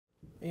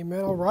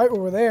Amen. All right,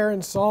 well, we're there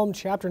in Psalm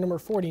chapter number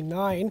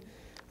 49.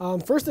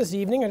 First this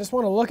evening, I just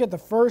want to look at the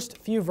first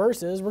few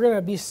verses. We're going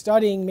to be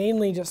studying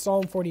mainly just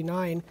Psalm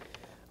 49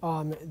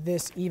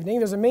 this evening.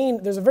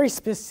 There's a very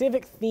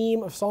specific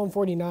theme of Psalm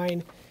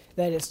 49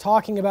 that is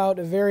talking about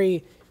a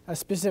very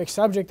specific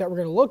subject that we're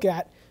going to look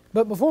at.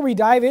 But before we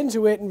dive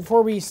into it and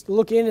before we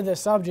look into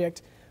this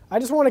subject, I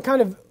just want to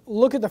kind of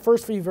look at the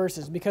first few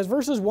verses, because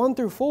verses 1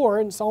 through 4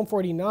 in Psalm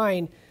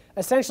 49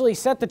 essentially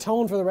set the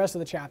tone for the rest of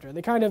the chapter.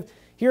 They kind of,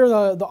 here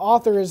the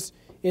author is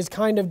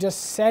kind of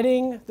just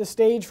setting the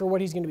stage for what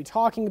he's going to be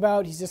talking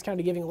about. He's just kind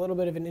of giving a little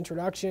bit of an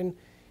introduction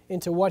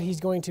into what he's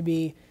going to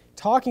be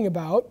talking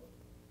about.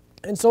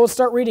 And so let's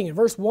start reading. In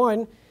verse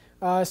 1,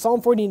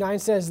 Psalm 49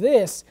 says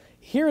this,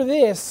 "Hear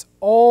this,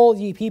 all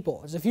ye people."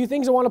 There's a few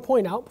things I want to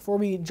point out before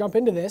we jump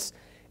into this.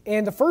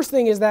 And the first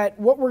thing is that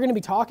what we're going to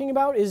be talking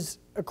about is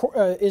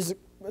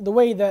the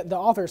way that the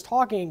author is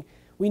talking.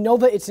 We know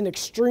that it's an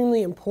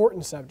extremely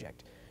important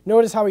subject.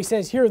 Notice how he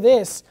says, "Hear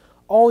this,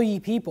 all ye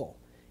people.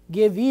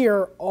 Give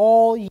ear,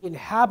 all ye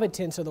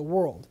inhabitants of the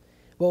world,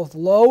 both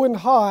low and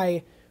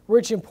high,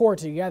 rich and poor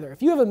together."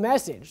 If you have a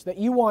message that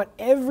you want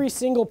every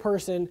single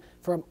person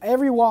from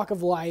every walk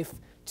of life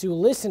to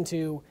listen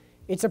to,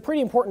 it's a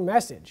pretty important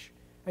message.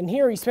 And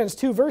here he spends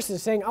 2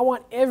 verses saying, I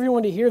want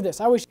everyone to hear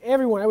this. I wish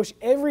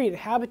every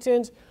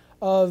inhabitant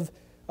of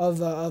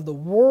the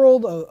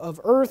world, of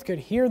earth, could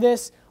hear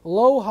this.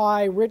 Low,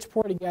 high, rich,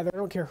 poor together. I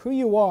don't care who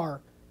you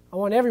are. I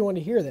want everyone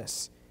to hear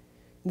this.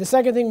 And the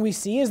second thing we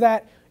see is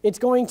that we're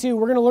going to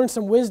learn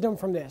some wisdom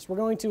from this. We're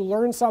going to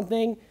learn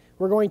something.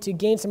 We're going to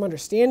gain some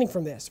understanding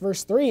from this.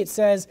 Verse 3, it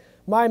says,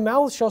 "My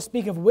mouth shall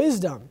speak of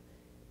wisdom,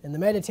 and the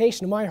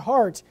meditation of my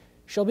heart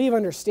shall be of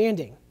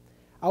understanding.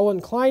 I will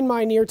incline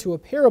mine ear to a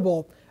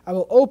parable. I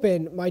will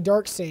open my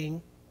dark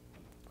saying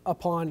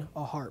upon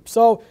a harp."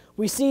 So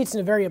we see it's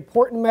a very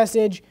important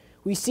message.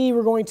 We see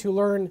we're going to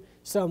learn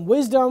some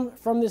wisdom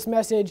from this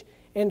message.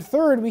 And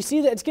third, we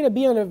see that it's going to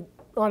be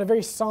on a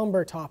very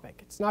somber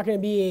topic. It's not going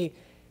to be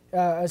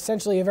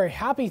essentially a very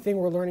happy thing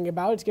we're learning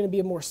about. It's going to be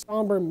a more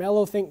somber,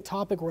 mellow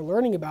topic we're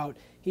learning about.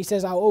 He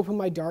says, "I'll open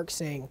my dark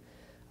saying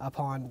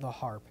upon the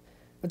harp."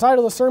 The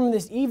title of the sermon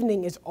this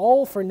evening is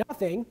 "All for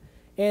Nothing."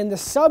 And the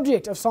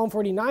subject of Psalm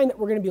 49 that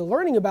we're going to be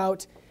learning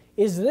about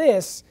is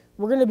this.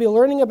 We're going to be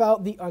learning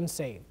about the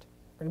unsaved.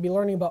 We're going to be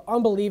learning about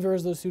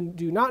unbelievers, those who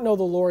do not know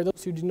the Lord,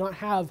 those who do not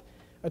have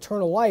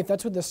eternal life.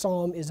 That's what the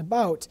psalm is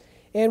about.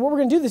 And what we're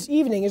going to do this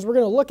evening is we're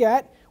going to look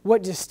at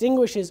what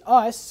distinguishes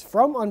us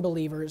from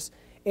unbelievers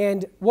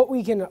and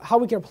how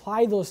we can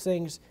apply those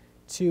things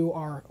to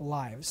our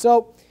lives.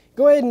 So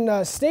go ahead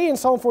and stay in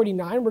Psalm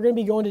 49. We're going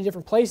to be going to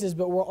different places,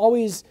 but we're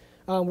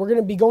going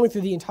to be going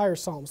through the entire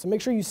psalm. So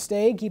make sure you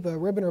stay, keep a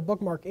ribbon or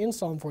bookmark in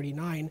Psalm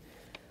 49.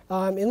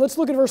 And let's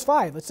look at verse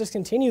 5. Let's just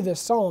continue this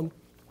psalm.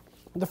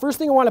 The first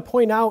thing I want to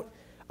point out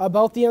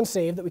about the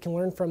unsaved that we can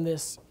learn from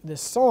this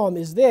psalm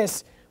is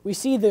this. We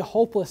see the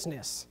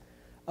hopelessness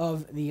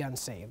of the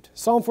unsaved.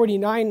 Psalm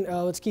 49,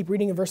 let's keep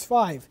reading in verse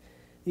 5.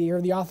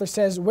 The author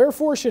says,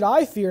 "Wherefore should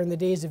I fear in the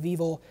days of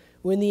evil,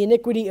 when the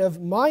iniquity of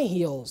my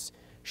heels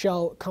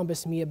shall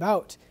compass me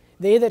about?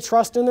 They that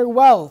trust in their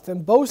wealth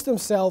and boast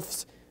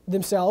themselves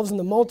in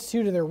the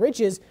multitude of their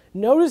riches."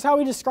 Notice how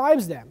he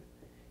describes them.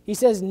 He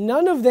says,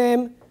 none of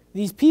them,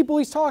 these people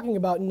he's talking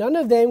about, none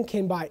of them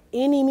can by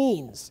any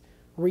means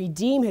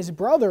redeem his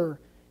brother,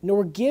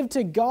 nor give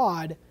to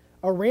God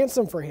a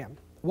ransom for him.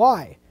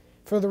 Why?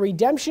 For the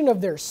redemption of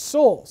their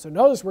soul. So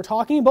notice we're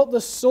talking about the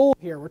soul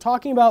here. We're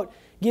talking about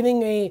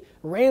giving a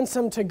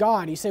ransom to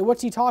God. You say,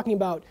 what's he talking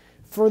about?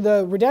 For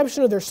the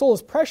redemption of their soul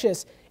is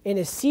precious and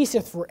it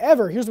ceaseth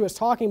forever. Here's what it's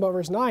talking about,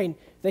 verse 9,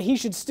 that he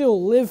should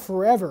still live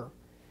forever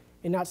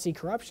and not see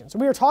corruption. So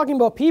we are talking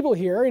about people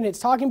here, and it's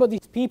talking about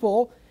these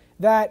people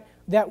that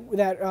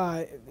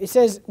it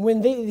says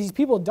when these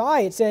people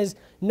die, it says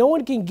no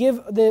one can give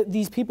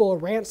these people a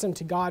ransom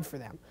to God for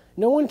them.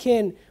 No one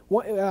can.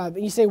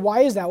 You say,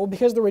 why is that? Well,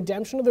 because the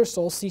redemption of their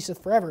soul ceaseth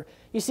forever.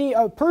 You see,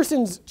 a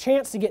person's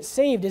chance to get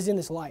saved is in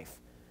this life.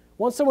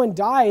 Once someone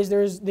dies,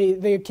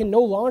 they can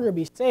no longer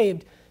be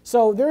saved.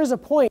 So there is a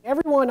point.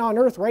 Everyone on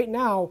earth right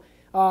now,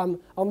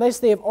 unless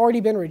they have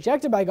already been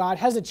rejected by God,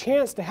 has a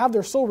chance to have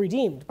their soul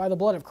redeemed by the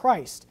blood of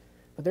Christ.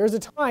 But there is a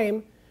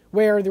time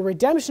where the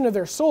redemption of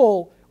their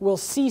soul will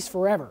cease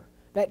forever.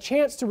 That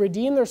chance to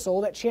redeem their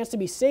soul, that chance to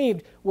be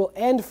saved, will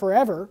end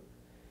forever.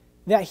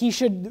 That he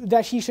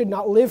should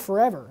not live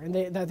forever, and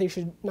that they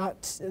should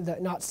not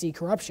see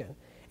corruption.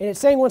 And it's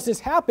saying once this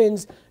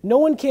happens, no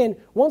one can.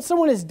 Once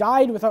someone has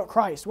died without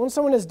Christ, once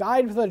someone has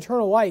died without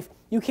eternal life,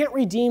 you can't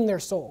redeem their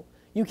soul.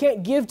 You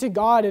can't give to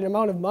God an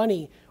amount of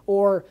money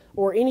or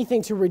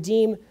anything to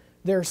redeem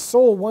their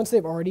soul once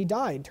they've already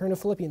died. Turn to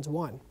Philippians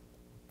 1.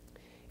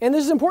 And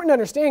this is important to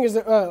understand because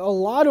a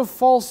lot of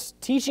false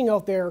teaching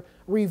out there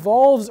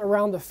revolves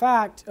around the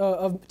fact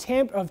of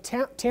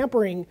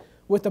tampering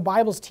with the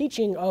Bible's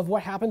teaching of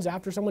what happens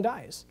after someone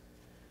dies.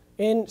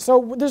 And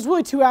so there's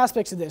really 2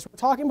 aspects of this. We're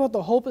talking about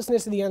the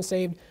hopelessness of the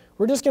unsaved.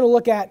 We're just going to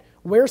look at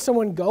where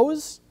someone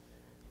goes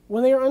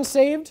when they are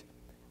unsaved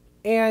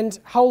and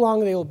how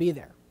long they will be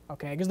there.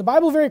 Okay, because the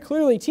Bible very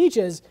clearly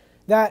teaches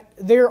that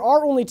there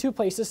are only two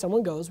places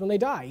someone goes when they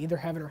die, either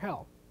heaven or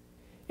hell.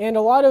 And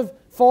a lot of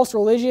false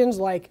religions,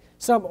 like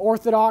some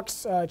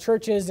Orthodox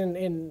churches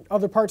in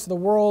other parts of the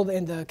world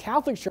and the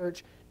Catholic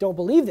Church, don't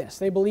believe this.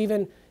 They believe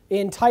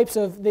in types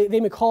of, they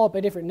may call it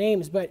by different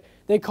names, but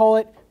they call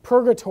it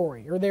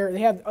purgatory. Or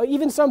they have,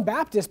 even some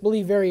Baptists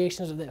believe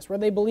variations of this, where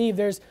they believe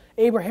there's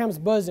Abraham's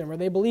bosom, or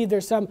they believe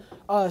there's some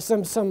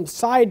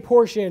side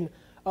portion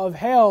of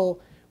hell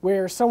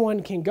where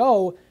someone can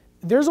go.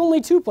 There's only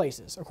two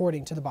places,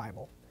 according to the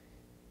Bible.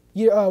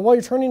 While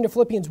you're turning to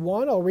Philippians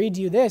 1, I'll read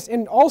you this.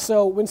 And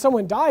also, when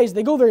someone dies,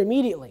 they go there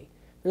immediately.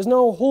 There's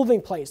no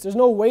holding place. There's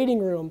no waiting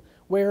room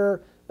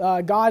where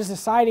God is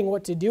deciding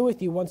what to do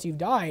with you once you've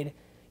died.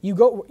 You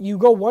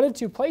go one of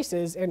two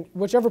places, and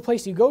whichever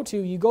place you go to,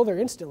 you go there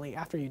instantly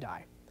after you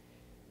die.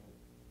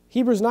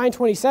 Hebrews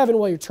 9:27,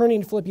 while you're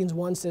turning to Philippians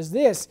 1, says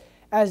this,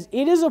 "As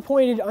it is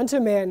appointed unto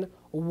men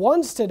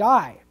once to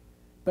die,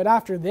 but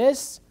after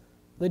this,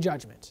 the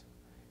judgment."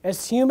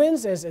 As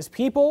humans, as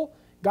people,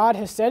 God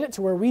has set it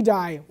to where we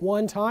die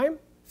one time,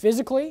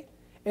 physically,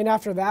 and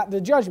after that, the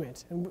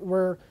judgment, and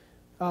where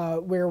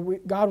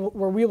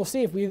we will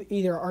see if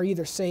we are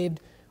either saved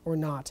or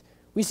not.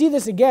 We see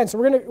this again, so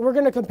we're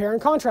gonna compare and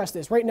contrast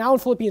this. Right now in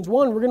Philippians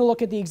 1, we're going to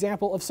look at the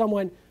example of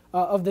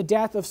of the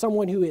death of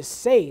someone who is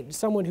saved,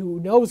 someone who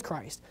knows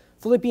Christ.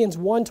 Philippians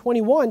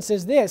 1:21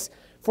 says this,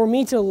 "For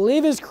me to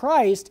live is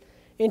Christ,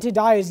 and to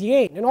die is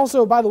gain." And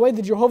also, by the way,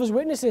 the Jehovah's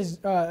Witnesses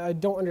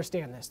don't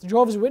understand this. The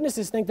Jehovah's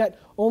Witnesses think that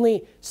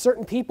only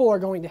certain people are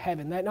going to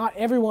heaven, that not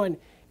everyone,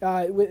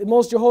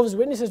 most Jehovah's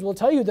Witnesses will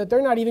tell you that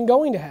they're not even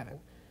going to heaven.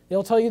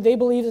 They'll tell you they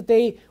believe that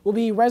they will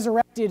be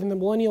resurrected in the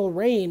millennial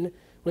reign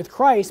with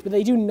Christ, but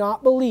they do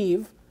not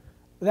believe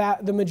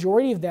that the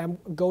majority of them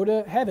go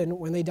to heaven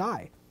when they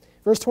die.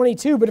 Verse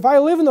 22, "But if I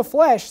live in the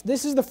flesh,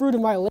 this is the fruit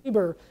of my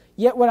labor,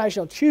 yet what I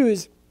shall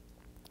choose,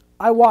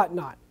 I wot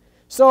not."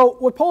 So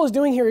what Paul is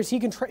doing here is he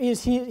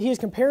is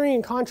comparing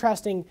and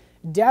contrasting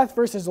death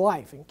versus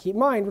life. And keep in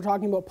mind, we're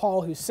talking about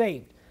Paul who's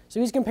saved. So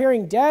he's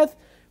comparing death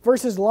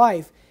versus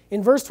life.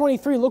 In verse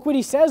 23, look what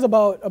he says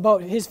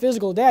about his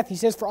physical death. He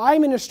says, "For I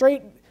am in a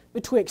strait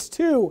betwixt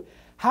two,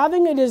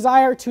 having a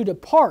desire to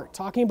depart,"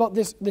 talking about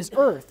this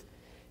earth,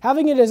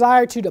 "having a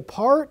desire to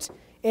depart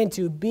and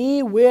to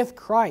be with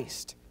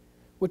Christ,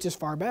 which is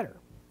far better."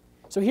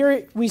 So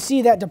here we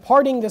see that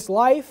departing this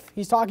life,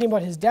 he's talking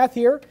about his death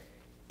here,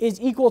 is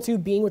equal to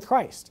being with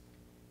Christ.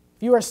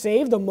 If you are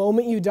saved, the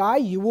moment you die,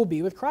 you will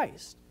be with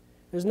Christ.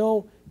 There's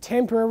no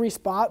temporary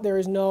spot.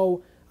 There's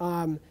no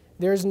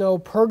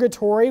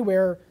purgatory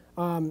where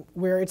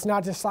it's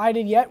not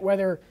decided yet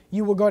whether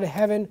you will go to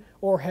heaven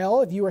or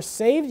hell. If you are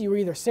saved, you are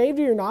either saved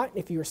or you're not.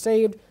 If you are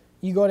saved,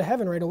 you go to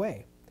heaven right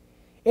away.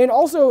 And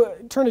also,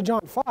 turn to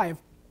John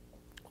 5.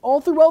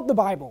 All throughout the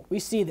Bible, we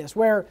see this,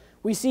 where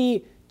we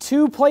see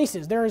two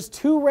places. There is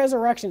two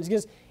resurrections,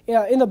 because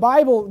in the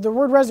Bible, the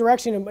word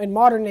resurrection in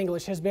modern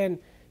English has been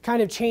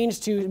kind of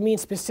changed to mean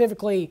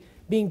specifically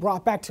being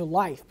brought back to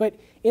life. But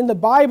in the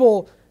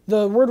Bible,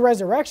 the word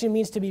resurrection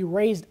means to be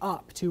raised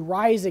up, to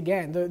rise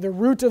again. The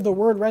root of the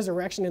word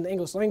resurrection in the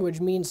English language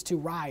means to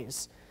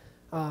rise,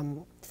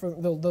 from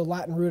the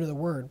Latin root of the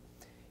word.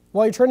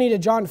 While you're turning to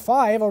John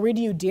 5, I'll read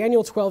to you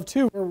Daniel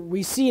 12:2, where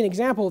we see an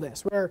example of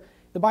this, where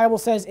the Bible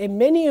says, "And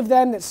many of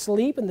them that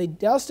sleep in the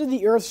dust of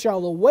the earth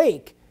shall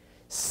awake,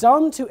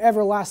 some to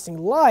everlasting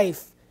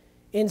life,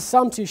 and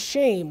some to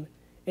shame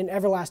and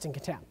everlasting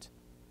contempt."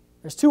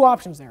 There's two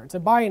options there. It's a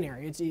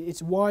binary.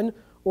 It's one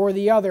or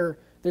the other.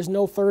 There's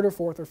no third or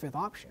fourth or fifth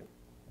option.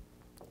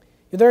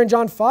 There in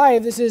John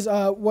 5, this is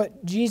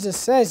what Jesus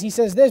says. He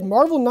says this,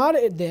 "Marvel not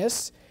at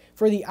this,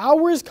 for the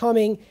hour is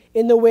coming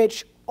in the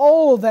which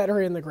all that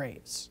are in the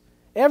graves,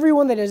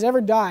 everyone that has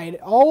ever died,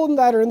 all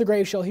that are in the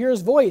grave shall hear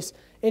his voice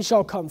and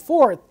shall come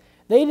forth.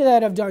 They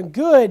that have done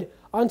good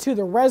unto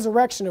the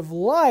resurrection of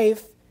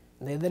life,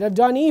 and they that have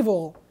done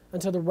evil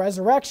until the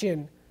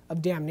resurrection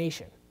of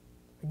damnation."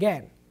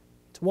 Again,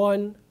 it's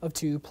one of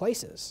two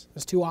places.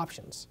 There's two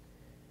options.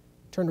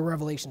 Turn to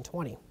Revelation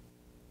 20.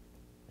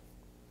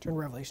 Turn to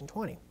Revelation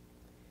 20.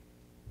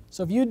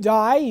 So if you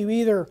die, you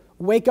either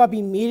wake up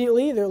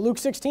immediately. Luke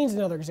 16 is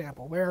another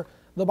example, where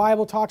the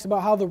Bible talks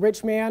about how the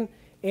rich man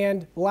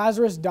and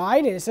Lazarus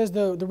died, and it says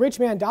the rich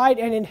man died,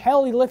 and in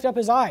hell he lifted up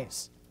his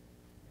eyes.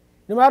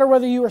 No matter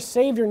whether you are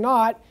saved or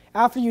not,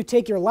 after you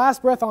take your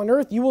last breath on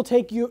earth, you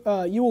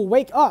will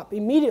wake up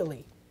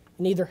immediately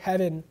in either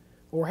heaven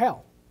or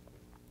hell.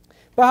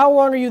 But how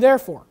long are you there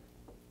for?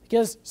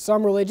 Because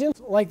some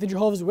religions, like the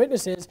Jehovah's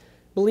Witnesses,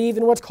 believe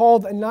in what's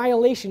called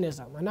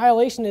annihilationism.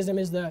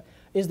 Annihilationism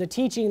is the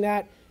teaching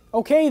that,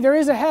 okay, there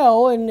is a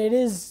hell and it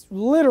is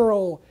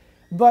literal,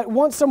 but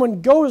once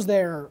someone goes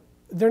there,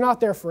 they're not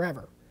there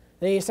forever.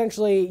 They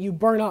essentially, you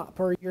burn up,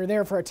 or you're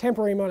there for a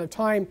temporary amount of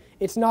time.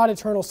 It's not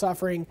eternal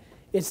suffering.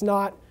 It's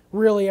not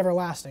really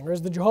everlasting. Or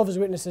as the Jehovah's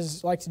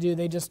Witnesses like to do,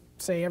 they just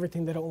say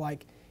everything they don't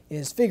like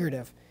is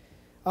figurative.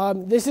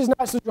 This is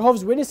not, so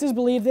Jehovah's Witnesses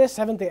believe this,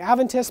 Seventh-day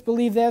Adventists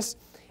believe this,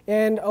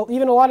 and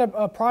even a lot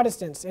of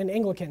Protestants and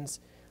Anglicans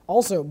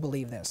also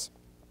believe this.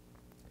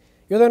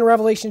 You're then in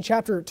Revelation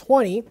chapter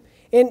 20.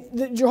 And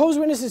the Jehovah's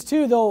Witnesses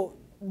too, though,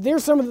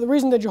 there's some of the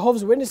reason that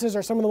Jehovah's Witnesses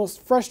are some of the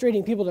most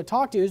frustrating people to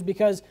talk to is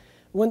because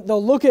when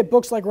they'll look at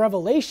books like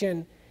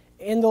Revelation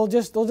and they'll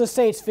just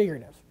say it's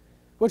figurative,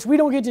 which we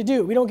don't get to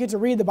do. We don't get to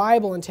read the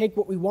Bible and take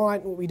what we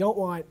want, what we don't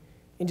want,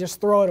 and just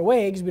throw it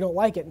away because we don't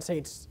like it and say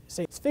it's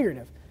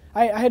figurative.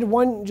 I had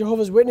one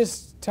Jehovah's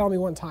Witness tell me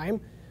one time,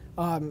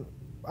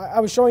 I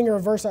was showing her a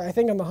verse, I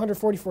think on the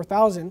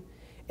 144,000,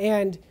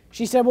 and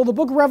she said, well, the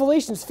book of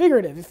Revelation is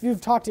figurative. If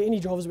you've talked to any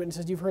Jehovah's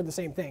Witnesses, you've heard the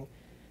same thing.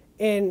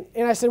 And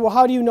I said, well,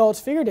 how do you know it's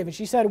figurative? And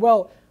she said,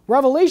 well,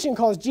 Revelation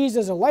calls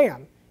Jesus a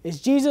lamb.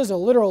 Is Jesus a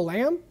literal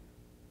lamb?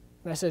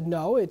 And I said,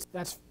 no,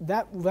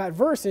 that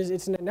verse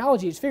it's an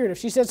analogy, it's figurative.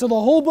 She said, so the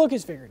whole book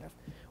is figurative,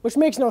 which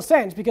makes no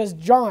sense because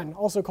John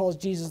also calls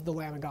Jesus the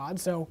Lamb of God.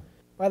 So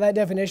by that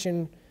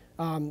definition,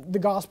 the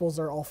Gospels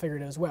are all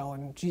figurative as well,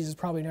 and Jesus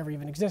probably never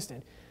even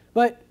existed.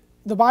 But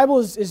the Bible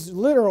is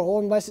literal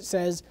unless it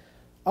says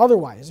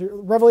otherwise.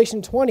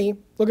 Revelation 20,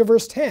 look at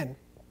verse 10.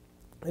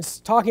 It's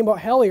talking about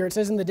hell here. It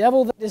says, and the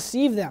devil that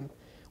deceived them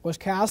was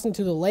cast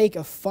into the lake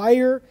of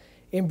fire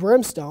and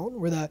brimstone,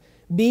 where the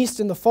beast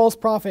and the false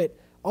prophet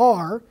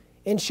are,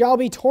 and shall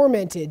be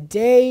tormented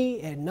day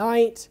and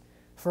night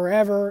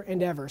forever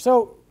and ever.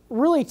 So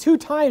really 2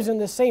 times in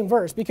the same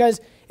verse,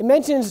 because it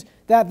mentions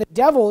that the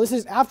devil, this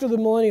is after the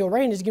millennial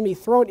reign, is going to be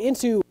thrown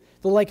into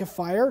the lake of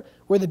fire,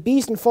 where the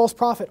beast and false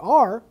prophet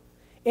are,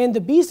 and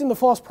the beast and the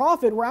false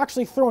prophet were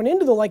actually thrown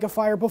into the lake of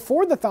fire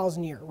before the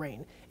 1,000-year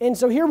reign. And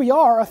so here we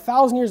are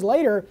 1,000 years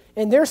later,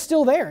 and they're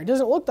still there. It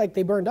doesn't look like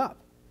they burned up.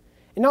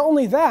 And not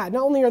only that,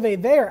 not only are they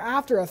there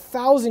after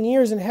 1,000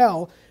 years in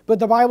hell, but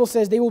the Bible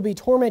says they will be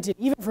tormented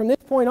even from this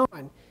point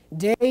on,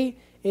 day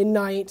and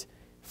night,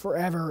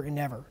 forever and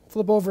ever.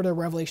 Flip over to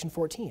Revelation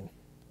 14.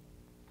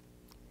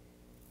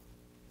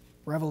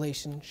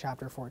 Revelation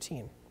chapter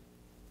 14.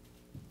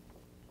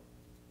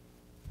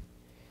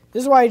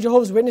 This is why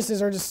Jehovah's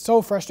Witnesses are just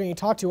so frustrating to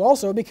talk to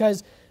also,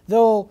 because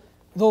they'll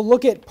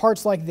look at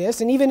parts like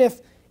this, and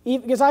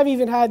because I've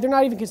even had, they're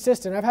not even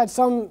consistent. I've had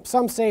some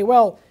say,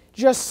 well,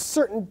 just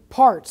certain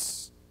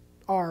parts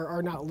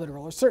are not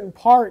literal, or certain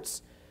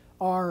parts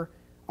are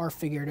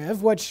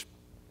figurative, which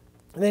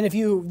then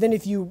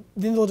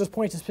they'll just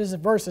point to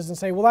specific verses and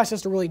say, well, that's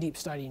just a really deep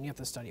study, and you have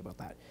to study about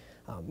that.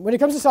 When it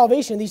comes to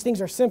salvation, these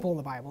things are simple in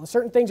the Bible. And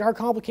certain things are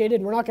complicated,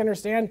 and we're not going to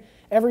understand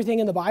everything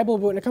in the Bible,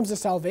 but when it comes to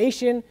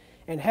salvation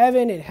and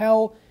heaven and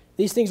hell,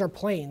 these things are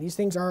plain. These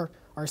things are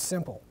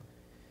simple.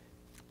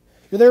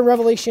 You're there in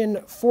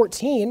Revelation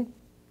 14.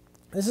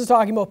 This is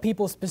talking about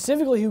people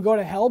specifically who go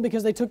to hell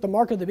because they took the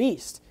mark of the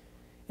beast.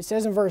 It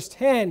says in verse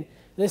 10,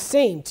 the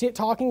same,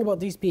 talking about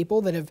these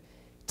people that have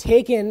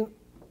taken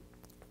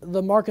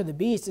the mark of the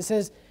beast, it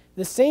says,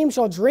 the same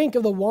shall drink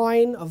of the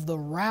wine of the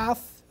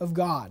wrath of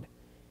God,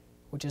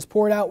 which is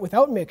poured out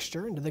without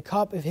mixture into the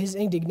cup of his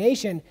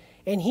indignation,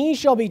 and he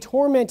shall be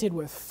tormented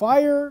with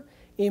fire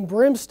and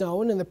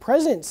brimstone in the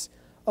presence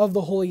of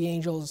the holy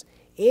angels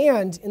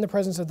and in the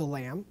presence of the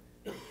Lamb.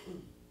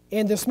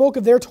 And the smoke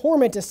of their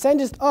torment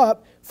ascendeth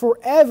up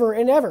forever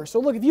and ever. So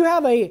look, if you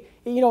have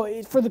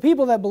for the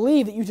people that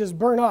believe that you just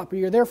burn up or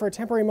you're there for a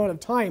temporary amount of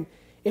time,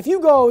 if you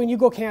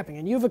go camping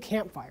and you have a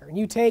campfire and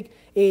you take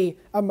a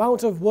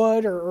amount of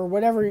wood or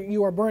whatever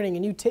you are burning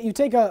and you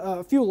take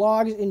a few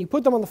logs and you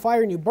put them on the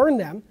fire and you burn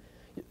them,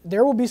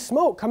 there will be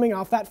smoke coming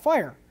off that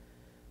fire.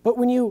 But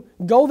when you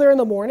go there in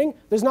the morning,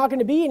 there's not going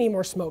to be any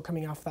more smoke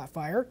coming off that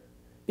fire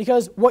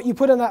because what you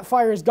put on that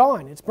fire is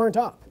gone. It's burnt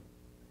up.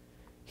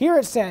 Here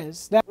it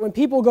says that when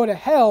people go to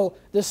hell,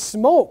 the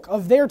smoke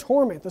of their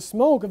torment, the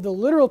smoke of the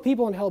literal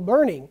people in hell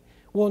burning,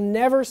 will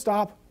never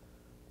stop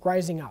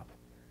rising up.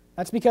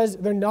 That's because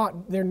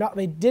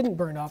they didn't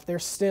burn up, they're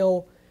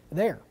still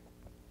there.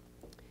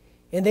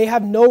 And they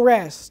have no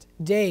rest,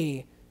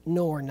 day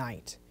nor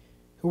night,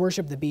 who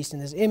worship the beast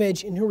in his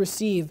image and who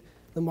receive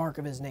the mark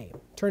of his name.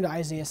 Turn to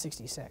Isaiah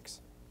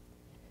 66.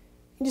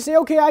 And you say,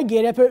 okay, I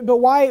get it, but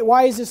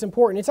why is this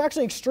important? It's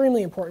actually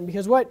extremely important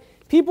because what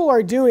people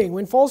are doing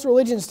when false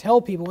religions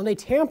tell people, when they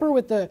tamper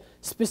with the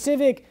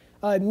specific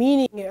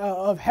meaning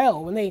of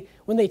hell,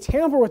 when they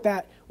tamper with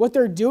that, what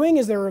they're doing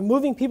is they're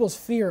removing people's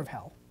fear of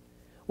hell.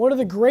 One of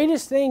the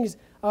greatest things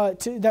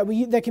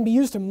that can be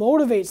used to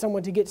motivate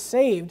someone to get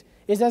saved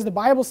is, as the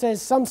Bible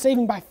says, some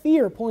saving by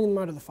fear, pulling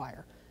them out of the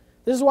fire.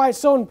 This is why it's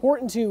so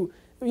important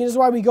this is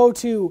why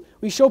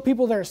we show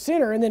people they're a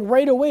sinner, and then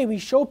right away we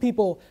show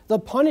people the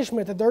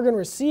punishment that they're going to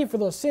receive for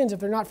those sins if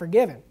they're not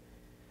forgiven.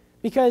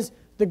 Because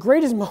the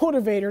greatest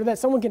motivator that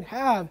someone can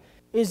have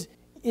is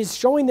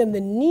showing them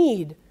the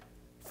need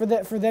for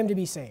them to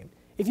be saved.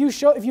 If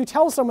you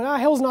tell someone,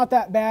 hell's not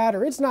that bad,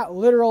 or it's not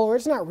literal, or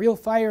it's not real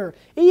fire,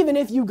 even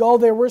if you go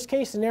there, worst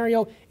case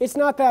scenario, it's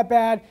not that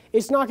bad,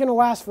 it's not going to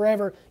last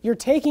forever, you're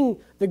taking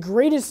the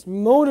greatest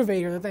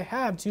motivator that they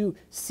have to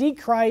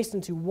seek Christ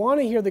and to want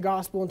to hear the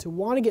gospel and to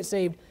want to get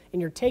saved, and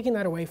you're taking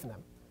that away from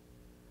them.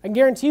 I can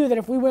guarantee you that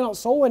if we went out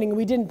soul winning and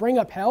we didn't bring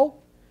up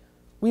hell,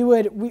 no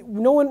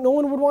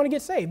one would want to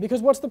get saved,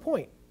 because what's the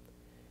point?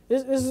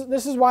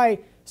 This is why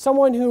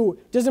someone who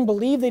doesn't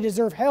believe they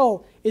deserve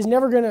hell is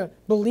never going to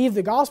believe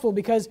the gospel,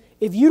 because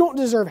if you don't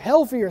deserve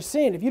hell for your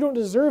sin, if you don't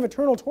deserve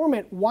eternal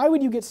torment, why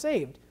would you get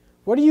saved?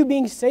 What are you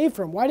being saved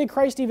from? Why did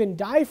Christ even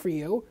die for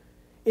you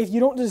if you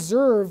don't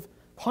deserve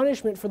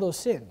punishment for those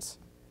sins?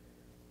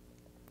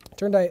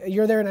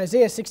 You're there in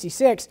Isaiah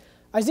 66.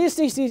 Isaiah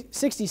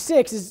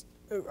 66 is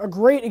a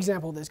great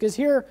example of this, because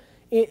here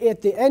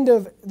at the end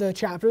of the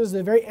chapter, this is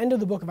the very end of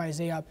the book of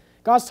Isaiah,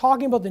 God's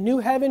talking about the new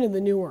heaven and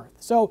the new earth.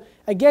 So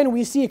again,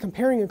 we see a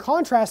comparing and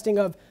contrasting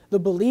of the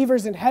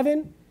believers in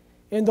heaven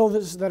and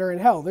those that are in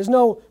hell. There's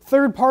no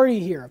third party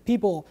here,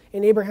 people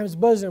in Abraham's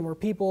bosom or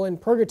people in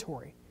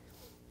purgatory.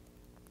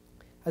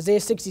 Isaiah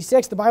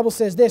 66, the Bible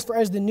says this, "For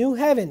as the new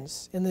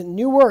heavens and the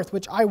new earth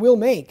which I will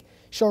make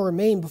shall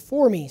remain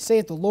before me,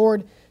 saith the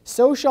Lord,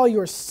 so shall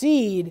your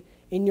seed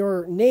in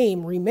your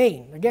name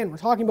remain." Again, we're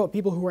talking about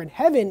people who are in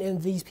heaven,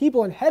 and these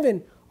people in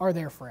heaven are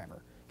there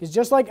forever. Because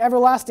just like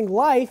everlasting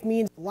life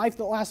means life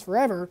that lasts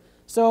forever,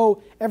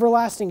 so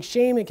everlasting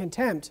shame and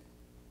contempt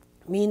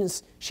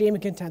means shame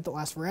and contempt that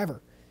lasts forever.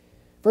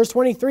 Verse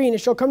 23, "And it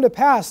shall come to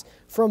pass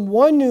from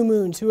one new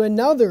moon to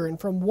another, and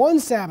from one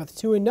Sabbath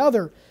to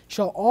another,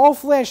 shall all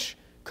flesh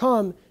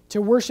come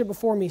to worship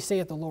before me,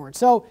 saith the Lord."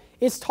 So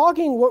it's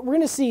talking, what we're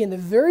going to see in the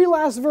very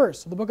last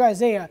verse of the book of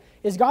Isaiah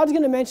is God's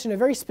going to mention a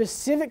very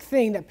specific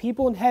thing that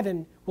people in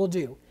heaven will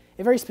do.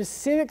 A very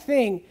specific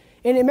thing.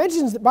 And it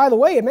mentions, by the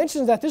way, it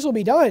mentions that this will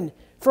be done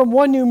from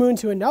one new moon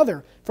to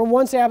another, from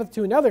one Sabbath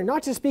to another,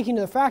 not just speaking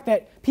to the fact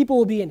that people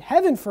will be in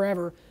heaven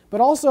forever, but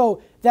also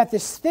that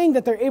this thing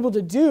that they're able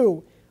to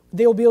do,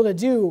 they will be able to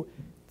do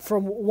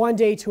from one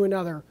day to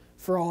another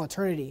for all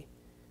eternity.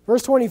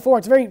 Verse 24,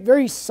 it's a very,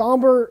 very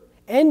somber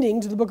ending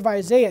to the book of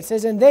Isaiah. It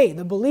says, "And they,"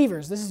 the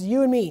believers, this is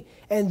you and me,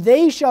 "and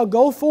they shall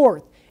go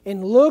forth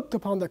and look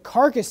upon the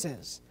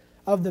carcasses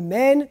of the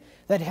men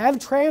that have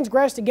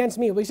transgressed against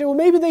me." We say, well,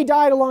 maybe they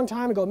died a long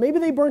time ago. Maybe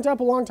they burnt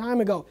up a long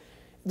time ago.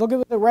 Look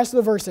at the rest of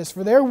the verses.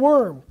 "For their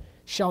worm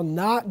shall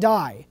not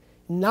die,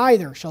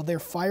 neither shall their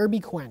fire be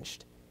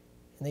quenched,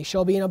 and they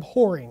shall be an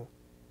abhorring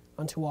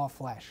unto all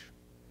flesh."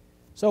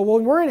 So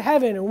when we're in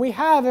heaven and we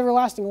have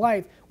everlasting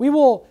life, we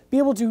will be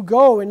able to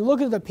go and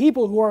look at the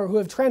people who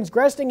have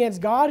transgressed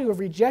against God, who have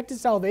rejected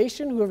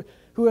salvation,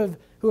 who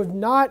have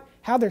not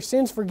had their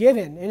sins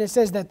forgiven. And it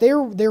says that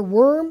their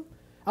worm,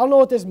 I don't know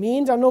what this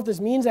means. I don't know if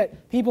this means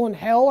that people in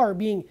hell are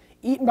being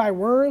eaten by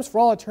worms for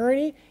all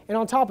eternity. And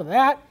on top of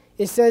that,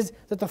 it says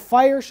that the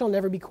fire shall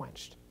never be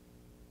quenched.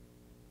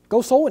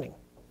 Go soul winning.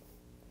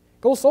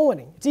 Go soul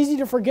winning. It's easy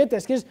to forget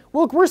this because,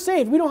 look, we're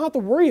saved. We don't have to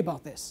worry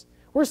about this.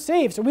 We're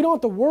saved, so we don't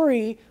have to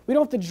worry. We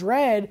don't have to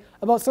dread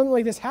about something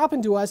like this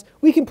happen to us.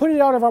 We can put it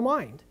out of our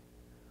mind.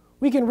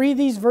 We can read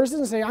these verses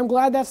and say, I'm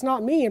glad that's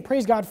not me, and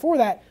praise God for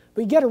that.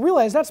 But you got to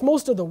realize that's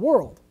most of the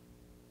world.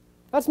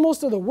 That's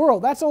most of the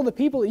world. That's all the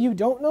people that you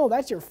don't know.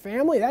 That's your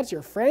family. That's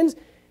your friends.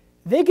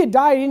 They could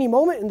die at any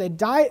moment, and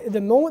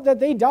the moment that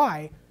they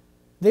die,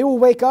 they will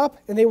wake up,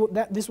 and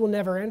this will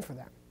never end for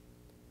them.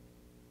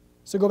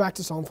 So go back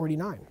to Psalm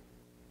 49.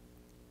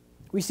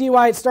 We see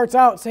why it starts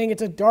out saying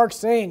it's a dark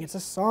saying. It's a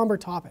somber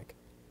topic.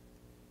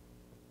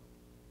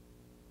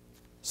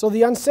 So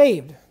the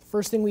unsaved,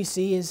 first thing we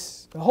see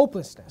is the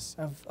hopelessness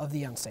of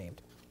the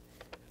unsaved.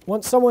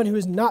 Once someone who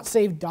is not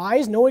saved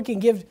dies, no one can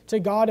give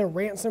to God a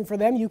ransom for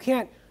them. You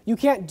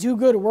can't do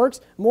good works.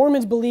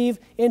 Mormons believe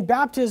in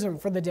baptism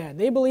for the dead.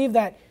 They believe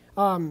that,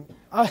 I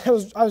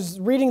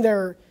was reading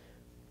their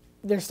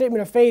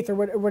statement of faith, or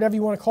whatever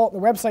you want to call it,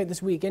 on the website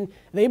this week, and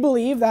they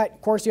believe that,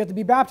 of course, you have to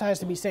be baptized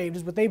to be saved,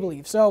 is what they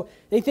believe. So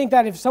they think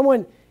that if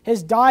someone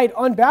has died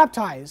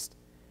unbaptized,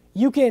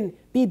 you can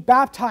be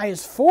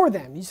baptized for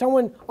them.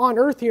 Someone on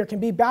earth here can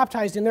be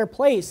baptized in their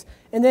place,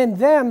 and then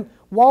them,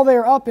 while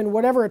they're up in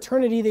whatever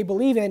eternity they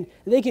believe in,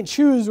 they can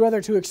choose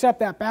whether to accept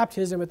that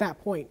baptism at that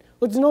point.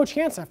 Look, there's no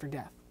chance after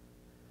death.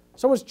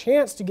 Someone's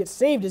chance to get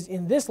saved is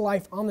in this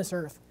life on this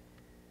earth.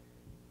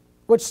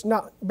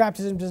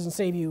 Baptism doesn't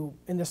save you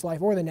in this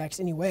life or the next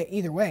anyway,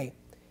 either way.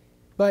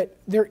 But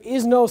there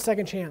is no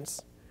second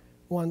chance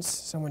once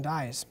someone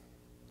dies.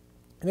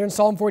 And then in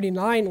Psalm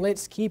 49,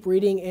 let's keep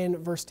reading in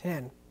verse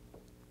 10.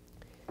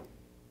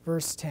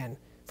 Verse 10.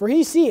 "For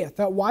he seeth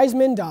that wise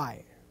men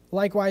die,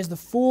 likewise the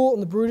fool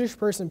and the brutish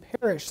person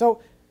perish." So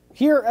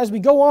here, as we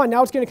go on,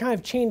 now it's going to kind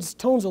of change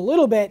tones a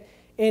little bit,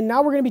 and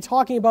now we're going to be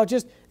talking about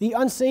just the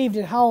unsaved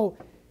and how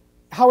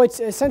it's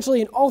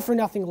essentially an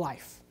all-for-nothing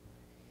life.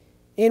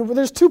 And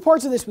there's two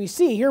parts of this we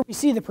see. Here we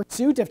see the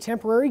pursuit of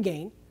temporary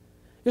gain.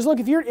 Because look,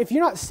 if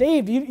you're not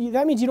saved,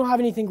 that means you don't have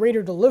anything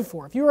greater to live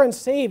for. If you are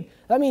unsaved,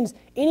 that means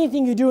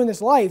anything you do in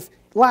this life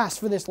lasts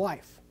for this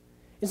life.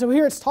 And so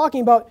here it's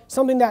talking about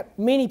something that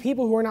many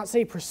people who are not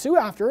saved pursue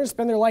after and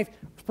spend their life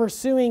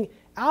pursuing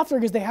after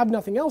because they have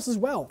nothing else as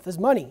wealth, as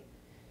money.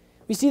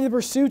 We see the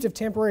pursuit of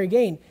temporary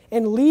gain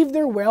and leave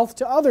their wealth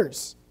to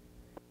others.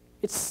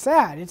 It's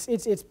sad.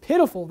 It's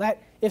pitiful that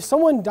if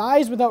someone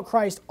dies without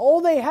Christ,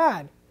 all they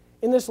had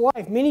in this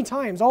life, many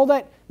times, all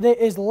that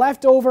is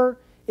left over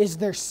is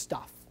their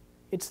stuff.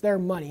 It's their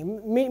money,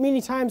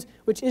 many times,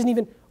 which isn't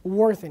even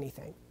worth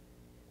anything.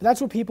 But that's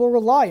what people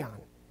rely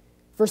on.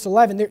 Verse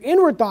 11, their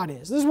inward thought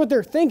is, this is what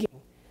they're thinking,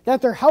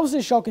 that their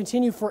houses shall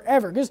continue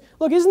forever. Because,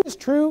 look, isn't this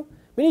true?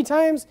 Many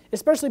times,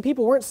 especially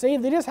people who weren't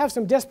saved, they just have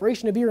some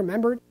desperation to be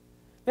remembered.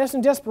 They have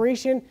some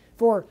desperation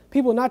for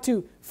people not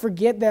to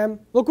forget them.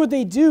 Look what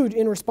they do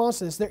in response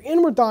to this. Their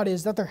inward thought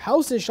is that their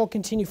houses shall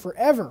continue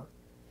forever.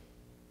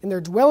 In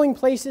their dwelling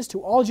places to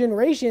all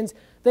generations,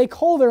 they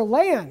call their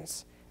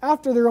lands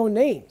after their own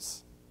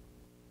names.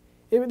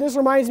 This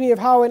reminds me of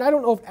how, and I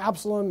don't know if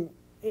Absalom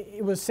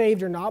it was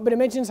saved or not, but it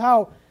mentions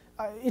how,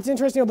 it's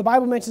interesting how the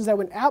Bible mentions that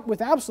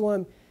with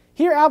Absalom,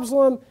 here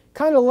Absalom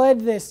kind of led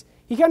this,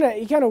 he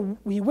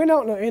went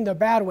out in the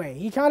bad way.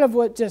 He kind of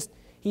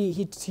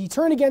he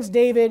turned against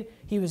David.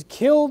 He was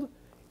killed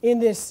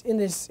in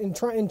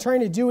trying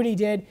to do what he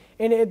did.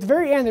 And at the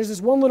very end, there's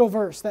this one little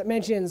verse that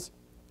mentions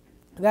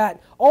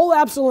that all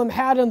Absalom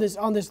had on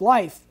this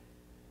life,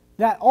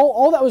 that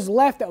all that was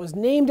left that was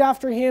named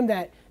after him,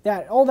 that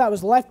all that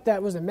was left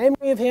that was a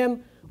memory of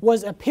him,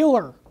 was a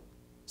pillar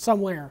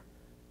somewhere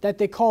that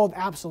they called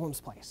Absalom's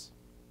place.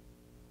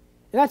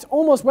 And that's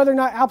almost, whether or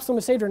not Absalom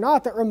is saved or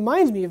not, that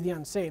reminds me of the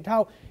unsaved.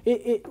 How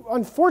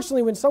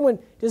unfortunately, when someone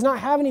does not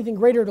have anything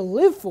greater to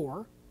live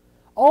for,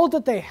 all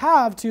that they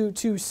have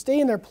to stay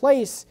in their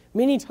place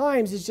many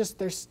times is just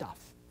their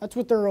stuff. That's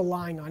what they're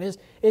relying on,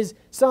 is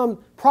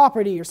some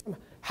property or some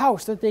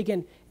house that they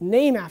can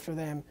name after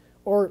them,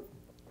 or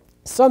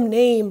some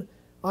name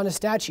on a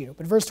statue.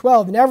 But verse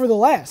 12,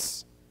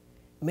 nevertheless,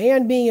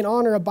 man being in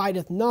honor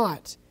abideth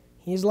not.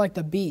 He is like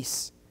the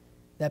beasts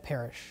that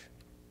perish.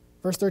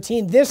 Verse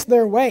 13, this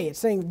their way. It's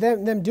saying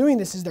them doing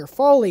this is their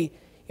folly,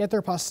 yet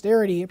their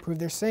posterity approve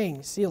their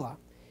saying. Selah.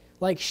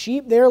 Like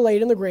sheep they are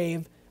laid in the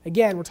grave.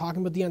 Again, we're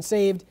talking about the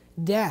unsaved.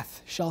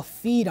 Death shall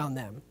feed on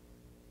them.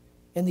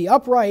 And the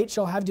upright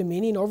shall have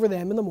dominion over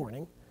them in the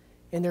morning,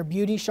 and their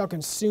beauty shall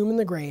consume in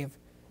the grave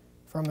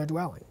from their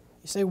dwelling.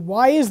 You say,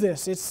 why is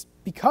this? It's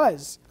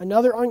because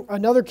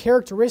another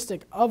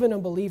characteristic of an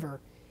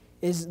unbeliever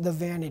is the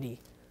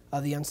vanity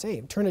of the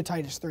unsaved. Turn to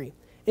Titus 3.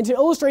 And to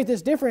illustrate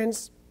this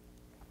difference,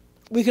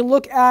 we can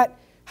look at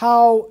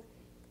how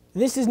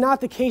this is not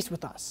the case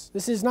with us.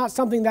 This is not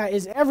something that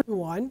is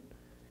everyone.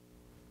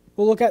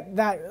 We'll look at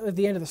that at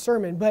the end of the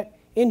sermon. But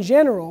in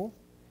general,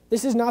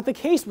 this is not the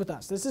case with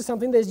us. This is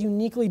something that is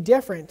uniquely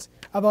different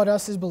about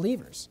us as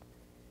believers.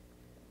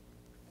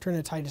 Turn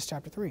to Titus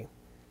chapter 3.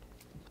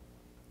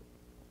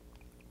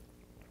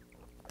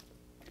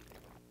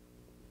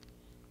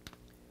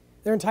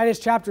 There in Titus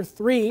chapter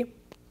 3,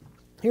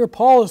 here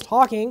Paul is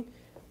talking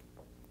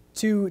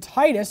to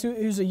Titus,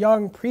 who's a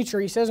young preacher.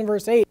 He says in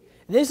verse 8,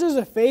 this is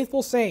a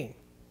faithful saying,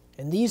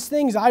 and these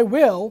things I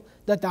will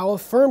that thou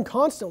affirm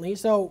constantly.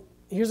 So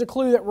here's a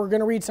clue that we're going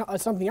to read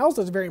something else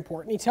that's very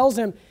important. He tells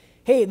him,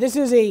 hey, this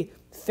is a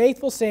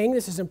faithful saying.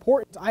 This is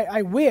important.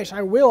 I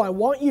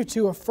want you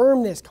to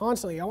affirm this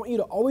constantly. I want you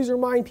to always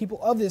remind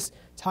people of this,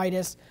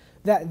 Titus,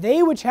 that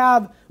they which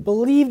have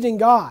believed in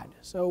God,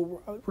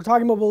 so we're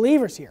talking about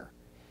believers here,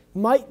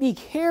 might be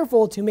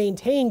careful to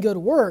maintain good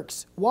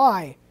works.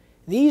 Why?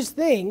 These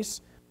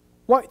things,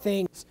 what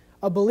things?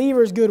 A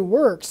believer's good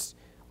works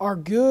are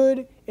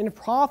good and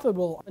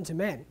profitable unto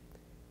men.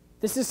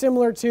 This is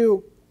similar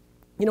to,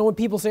 when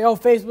people say, oh,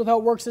 faith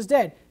without works is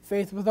dead.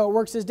 Faith without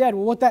works is dead.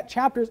 Well, what that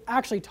chapter is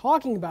actually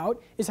talking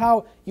about is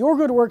how your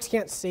good works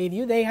can't save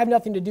you. They have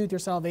nothing to do with your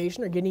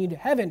salvation or getting you to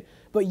heaven.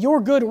 But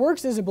your good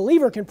works as a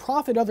believer can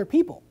profit other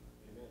people.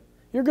 Amen.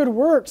 Your good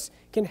works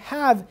can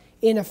have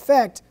an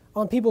effect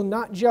on people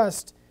not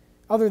just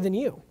other than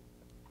you.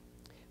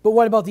 But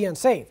what about the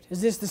unsaved?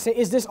 Is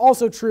this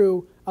also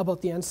true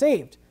about the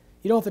unsaved?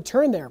 You don't have to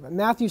turn there, but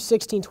Matthew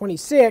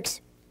 16:26,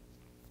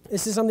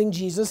 this is something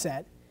Jesus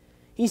said.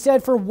 He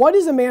said, for what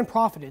is a man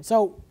profited?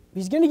 So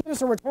he's going to give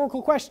us a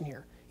rhetorical question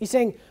here. He's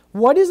saying,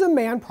 what is a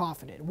man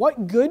profited?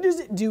 What good does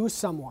it do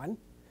someone?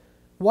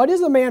 What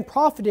is a man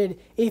profited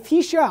if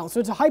he shall, so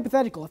it's a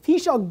hypothetical, if he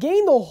shall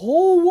gain the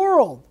whole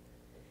world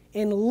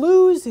and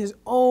lose his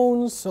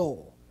own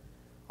soul?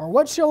 Or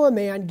what shall a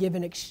man give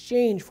in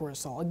exchange for his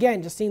soul?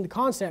 Again, just seeing the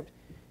concept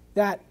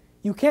that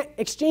you can't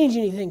exchange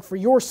anything for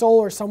your soul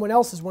or someone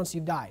else's once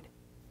you've died.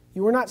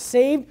 You were not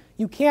saved.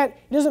 You can't,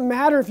 it doesn't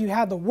matter if you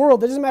had the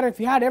world. It doesn't matter if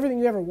you had everything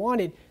you ever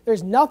wanted.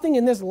 There's nothing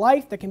in this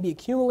life that can be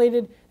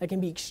accumulated, that can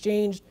be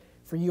exchanged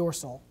for your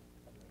soul.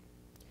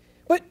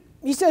 But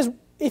he says,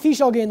 if he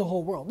shall gain the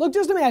whole world. Look,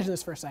 just imagine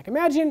this for a second.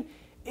 Imagine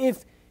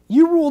if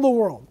you ruled the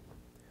world,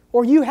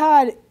 or you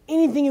had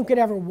anything you could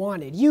ever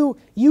wanted. You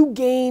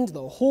gained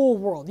the whole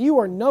world. You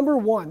are number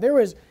one. There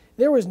was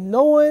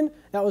no one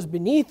that was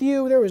beneath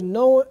you. There was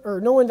no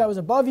one that was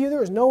above you.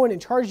 There was no one in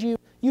charge of you.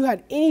 You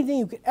had anything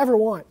you could ever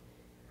want.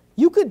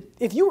 You could,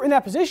 if you were in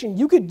that position,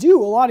 you could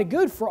do a lot of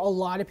good for a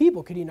lot of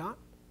people, could you not?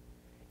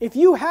 If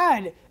you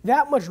had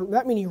that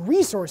many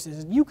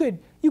resources, you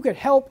could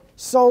help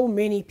so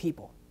many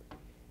people.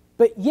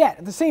 But yet,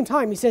 at the same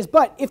time, he says,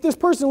 but if this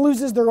person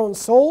loses their own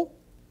soul,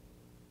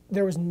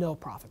 there was no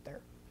profit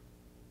there.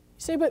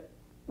 You say, but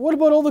what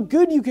about all the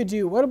good you could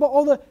do? What about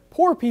all the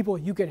poor people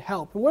you could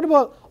help? And what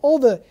about all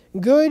the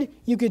good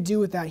you could do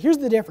with that? Here's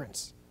the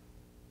difference.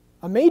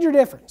 a major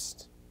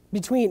difference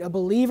between a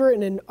believer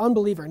and an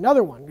unbeliever,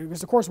 another one,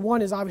 because of course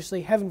one is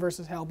obviously heaven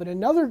versus hell, but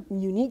another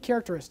unique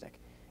characteristic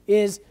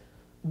is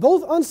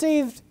both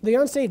the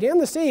unsaved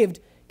and the saved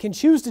can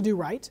choose to do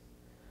right,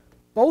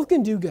 both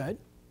can do good,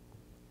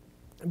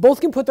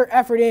 both can put their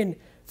effort in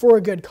for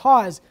a good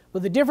cause,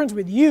 but the difference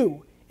with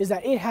you is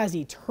that it has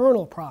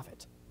eternal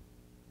profit.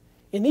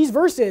 In these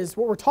verses,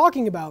 what we're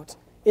talking about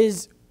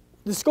is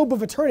the scope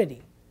of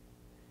eternity.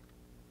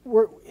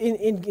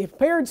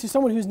 Compared to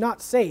someone who's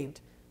not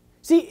saved.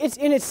 See,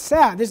 it's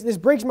sad. This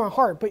breaks my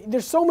heart, but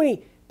there's so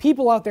many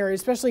people out there,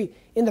 especially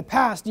in the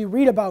past, you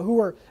read about who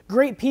are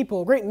great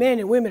people, great men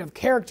and women of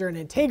character and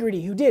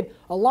integrity, who did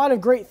a lot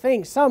of great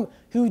things. Some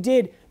who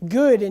did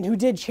good and who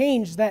did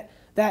change that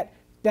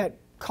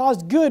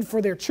caused good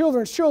for their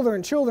children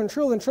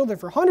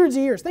for hundreds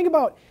of years. Think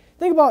about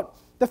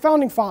the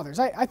founding fathers.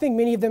 I think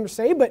many of them are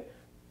saved, but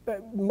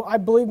I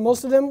believe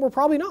most of them were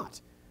probably not.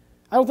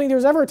 I don't think there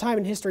was ever a time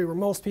in history where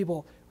most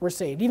people were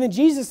saved. Even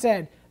Jesus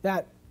said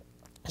that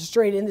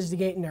straight in is the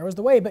gate and narrow is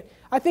the way. But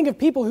I think of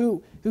people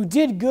who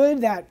did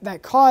good, that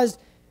caused,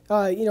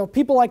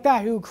 people like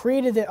that who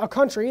created a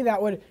country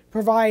that would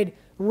provide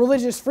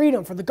religious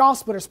freedom for the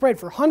gospel to spread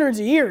for hundreds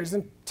of years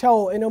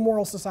until an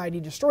immoral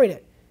society destroyed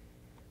it.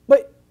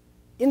 But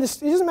it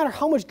doesn't matter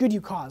how much good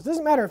you cause. It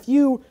doesn't matter if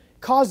you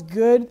cause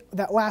good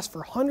that lasts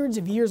for hundreds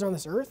of years on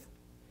this earth.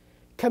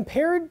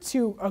 Compared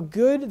to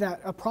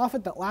a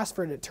profit that lasts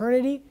for an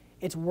eternity,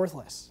 it's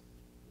worthless.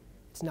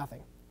 It's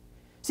nothing.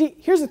 See,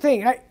 here's the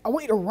thing. I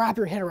want you to wrap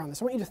your head around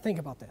this. I want you to think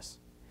about this.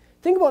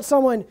 Think about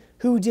someone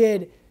who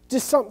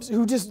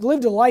just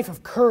lived a life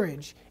of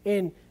courage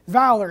and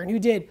valor, and who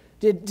did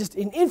just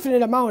an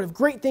infinite amount of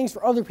great things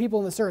for other people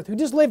on this earth, who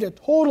just lived a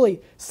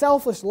totally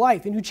selfless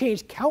life and who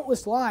changed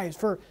countless lives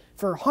for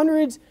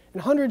hundreds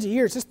and hundreds of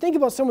years. Just think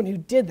about someone who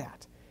did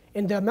that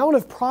and the amount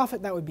of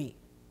profit that would be.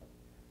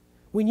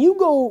 When you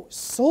go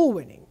soul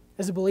winning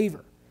as a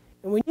believer,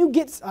 and when you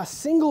get a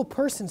single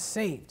person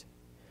saved,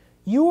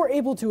 you are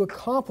able to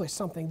accomplish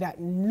something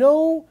that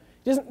no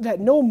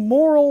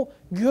moral,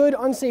 good,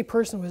 unsaved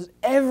person was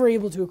ever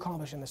able to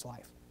accomplish in this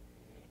life.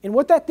 And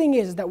what that thing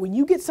is that when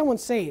you get someone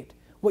saved,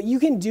 what you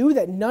can do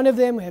that none of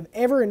them have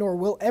ever nor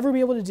will ever be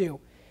able to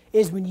do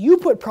is when you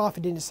put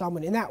profit into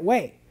someone in that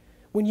way,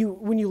 when you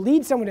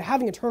lead someone to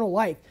having eternal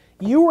life,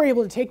 you are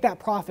able to take that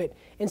profit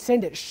and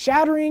send it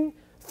shattering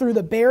through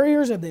the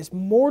barriers of this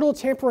mortal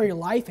temporary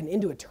life and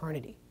into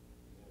eternity.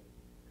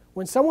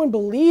 When someone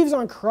believes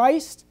on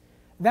Christ,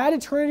 that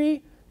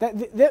eternity,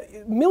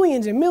 that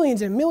millions and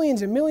millions and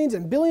millions and millions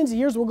and billions of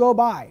years will go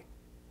by.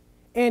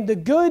 And the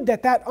good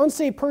that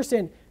unsaved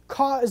person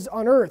caused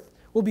on earth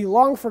will be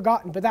long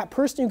forgotten, but that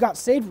person who got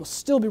saved will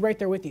still be right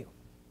there with you.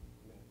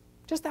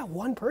 Just that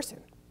one person.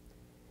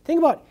 Think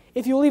about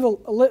if you lead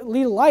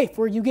a life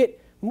where you get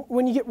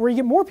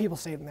more people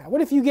saved than that.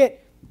 What if you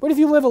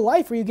live a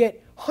life where you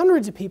get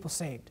hundreds of people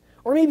saved,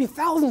 or maybe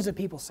thousands of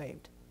people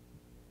saved?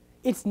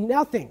 It's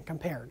nothing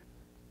compared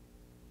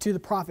to the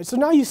profit. So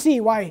now you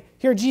see why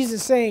here Jesus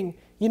is saying,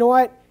 you know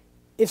what?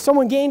 If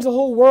someone gains the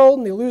whole world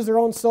and they lose their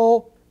own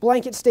soul,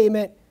 blanket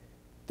statement,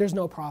 there's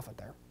no profit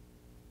there.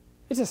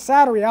 It's a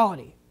sad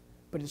reality,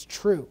 but it's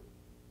true.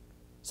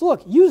 So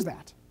look, use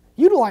that.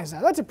 Utilize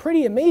that. That's a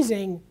pretty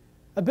amazing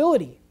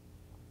ability.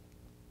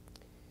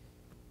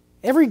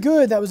 Every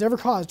good that was ever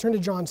caused, turn to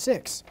John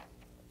 6.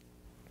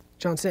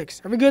 John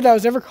 6. Every good that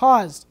was ever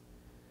caused,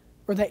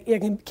 or that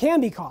it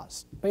can be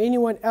caused by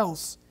anyone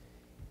else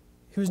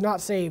who's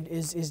not saved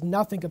is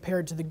nothing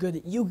compared to the good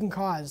that you can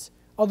cause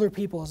other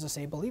people as a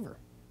saved believer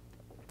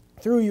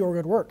through your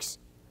good works.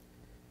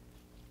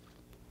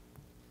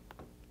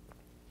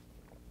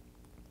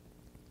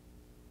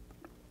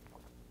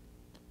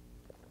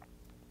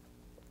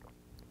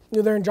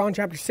 You're there in John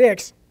chapter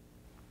 6.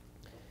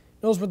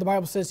 Notice what the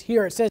Bible says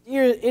here. It says,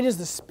 it is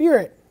the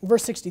Spirit,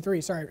 verse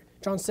 63,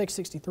 John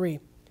 6:63.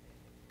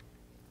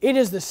 It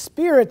is the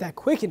Spirit that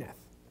quickeneth.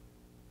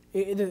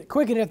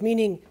 Quickeneth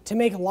meaning to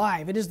make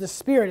alive. It is the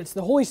Spirit. It's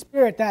the Holy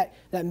Spirit that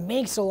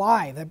makes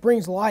alive, that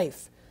brings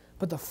life.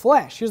 But the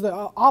flesh, here's the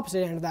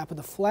opposite end of that, but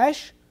the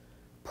flesh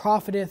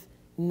profiteth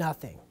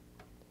nothing.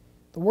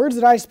 The words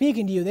that I speak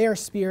unto you, they are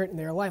spirit and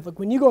they are life. Look,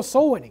 when you go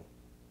soul winning,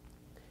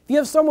 if you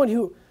have someone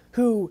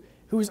who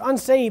is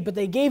unsaved, but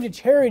they gave to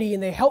charity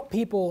and they helped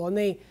people and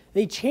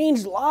they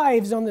changed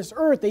lives on this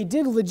earth, they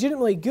did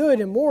legitimately good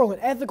and moral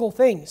and ethical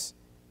things.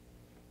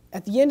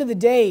 At the end of the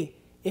day,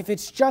 if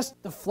it's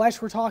just the flesh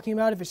we're talking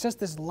about, if it's just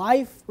this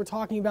life we're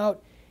talking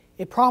about,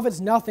 it profits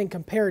nothing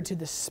compared to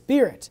the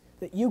Spirit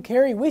that you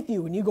carry with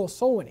you when you go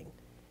soul winning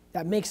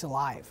that makes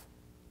alive.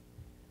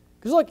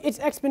 Because look, it's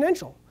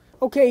exponential.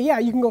 Okay, yeah,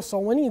 you can go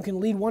soul winning, you can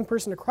lead one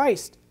person to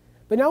Christ,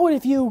 but now what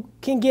if you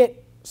can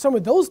get some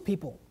of those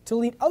people to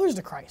lead others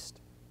to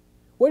Christ?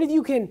 What if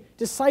you can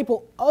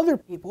disciple other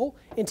people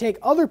and take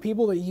other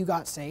people that you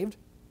got saved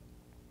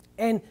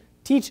and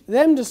teach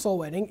them to soul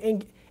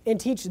winning and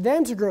teach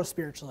them to grow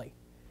spiritually?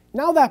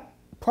 Now that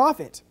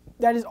profit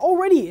that is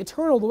already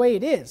eternal the way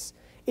it is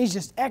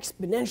just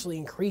exponentially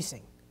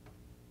increasing.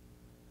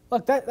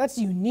 Look, that's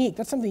unique.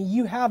 That's something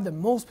you have that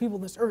most people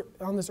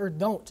on this earth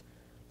don't.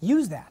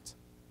 Use that.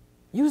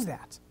 Use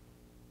that.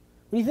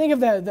 When you think of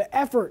the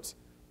effort,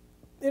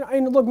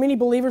 and look, many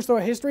believers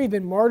throughout history have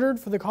been martyred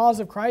for the cause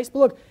of Christ. But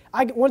look,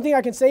 one thing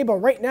I can say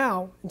about right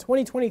now, in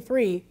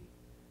 2023,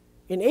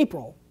 in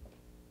April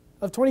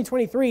of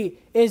 2023,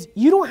 is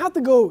you don't have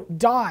to go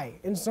die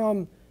in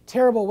some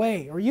terrible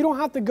way, or you don't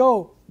have to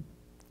go,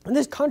 in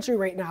this country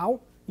right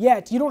now,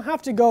 yet, you don't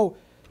have to go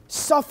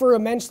suffer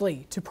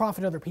immensely to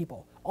profit other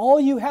people. All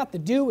you have to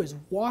do is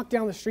walk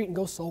down the street and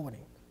go soul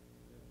winning.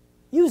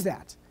 Use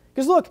that.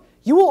 Because look,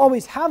 you will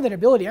always have that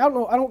ability. I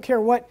don't care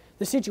what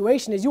the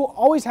situation is. You will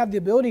always have the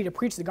ability to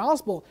preach the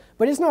gospel,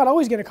 but it's not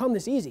always going to come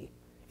this easy.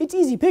 It's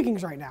easy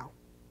pickings right now.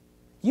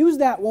 Use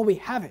that while we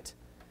have it.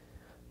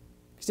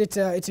 Because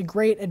it's a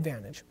great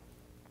advantage.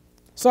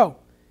 So,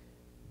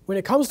 when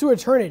it comes to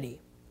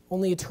eternity,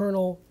 only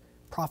eternal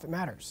profit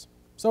matters.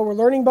 So we're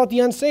learning about the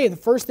unsaved. The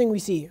first thing we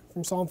see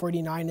from Psalm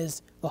 49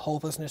 is the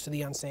hopelessness of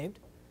the unsaved.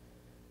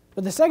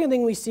 But the second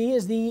thing we see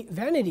is the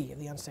vanity of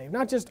the unsaved.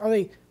 Not just are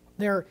they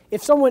there,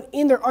 if someone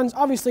in their,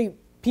 obviously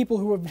people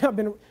who have not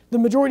been, the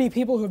majority of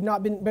people who have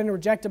not been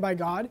rejected by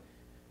God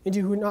and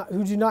who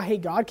do not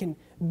hate God can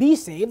be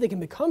saved, they can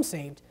become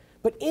saved.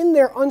 But in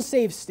their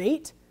unsaved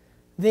state,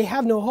 they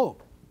have no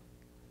hope.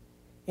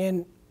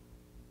 And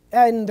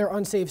in their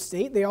unsaved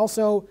state, they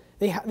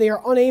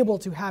are unable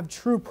to have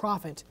true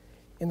profit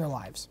in their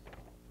lives.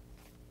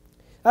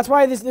 That's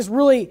why you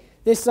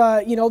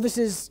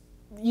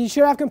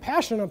should have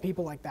compassion on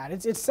people like that.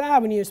 It's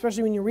sad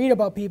especially when you read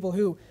about people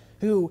who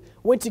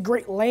went to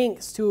great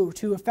lengths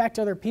to affect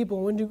other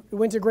people,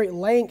 went to great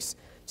lengths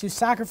to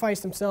sacrifice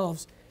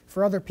themselves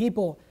for other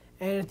people,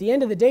 and at the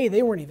end of the day,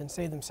 they weren't even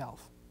saved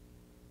themselves.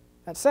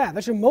 That's sad.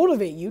 That should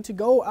motivate you to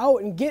go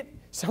out and get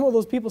some of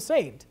those people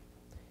saved.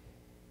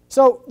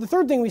 So the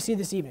third thing we see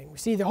this evening, we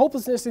see the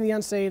hopelessness of the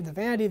unsaved, the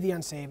vanity of the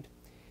unsaved.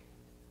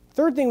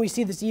 Third thing we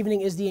see this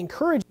evening is the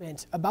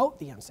encouragement about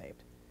the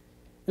unsaved.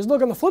 Because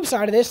look, on the flip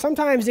side of this,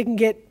 sometimes it can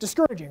get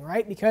discouraging,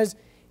 right? Because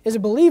as a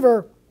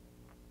believer,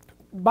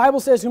 the Bible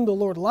says, whom the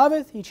Lord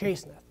loveth, he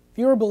chasteneth. If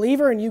you're a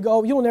believer and you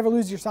go, you'll never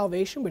lose your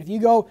salvation, but if you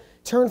go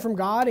turn from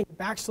God and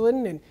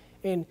backslidden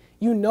and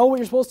you know what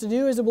you're supposed to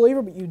do as a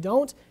believer, but you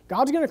don't,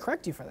 God's going to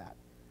correct you for that.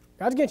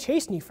 God's going to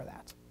chasten you for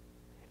that.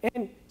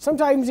 And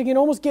sometimes it can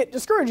almost get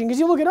discouraging because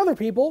you look at other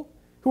people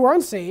who are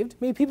unsaved,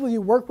 maybe people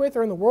you work with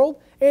or in the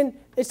world, and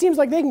it seems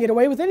like they can get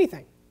away with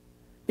anything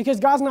because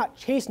God's not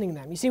chastening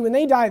them. You see, when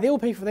they die, they will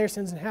pay for their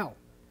sins in hell.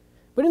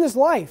 But in this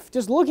life,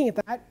 just looking at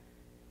that,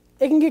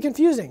 it can get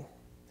confusing.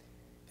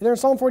 And there in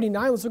Psalm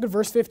 49, let's look at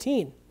verse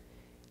 15.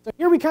 So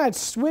here we kind of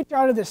switch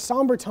out of this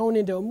somber tone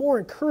into a more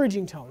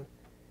encouraging tone.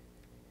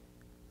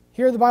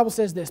 Here the Bible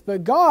says this,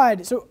 but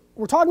God, so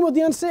we're talking about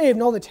the unsaved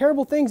and all the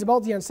terrible things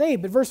about the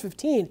unsaved, but verse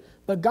 15,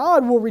 but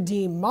God will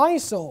redeem my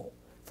soul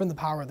from the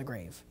power of the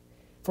grave,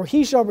 for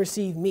he shall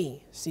receive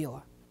me,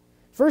 Selah.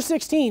 Verse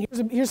 16,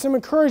 here's some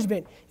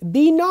encouragement.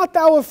 Be not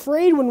thou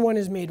afraid when one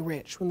is made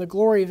rich, when the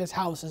glory of his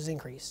house is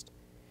increased.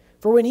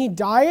 For when he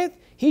dieth,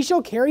 he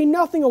shall carry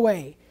nothing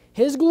away.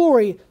 His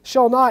glory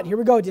shall not, here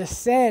we go,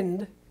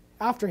 descend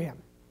after him.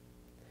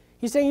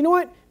 He's saying, you know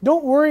what?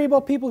 Don't worry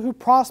about people who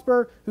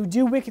prosper, who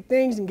do wicked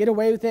things and get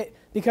away with it,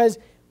 because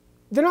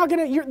they're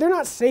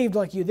not saved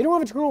like you. They don't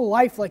have eternal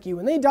life like you.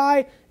 When they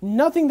die,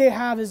 nothing they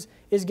have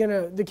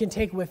they can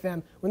take with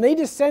them. When they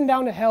descend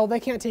down to hell,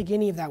 they can't take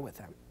any of that with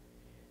them.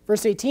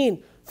 Verse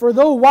 18, for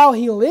though while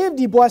he lived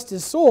he blessed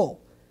his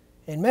soul,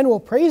 and men will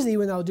praise thee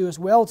when thou doest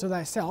well to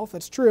thyself.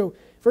 That's true.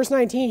 Verse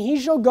 19, he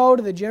shall go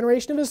to the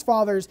generation of his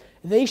fathers,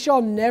 they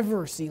shall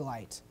never see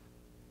light.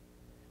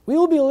 We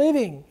will be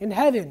living in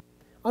heaven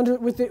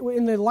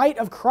in the light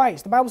of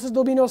Christ. The Bible says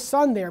there'll be no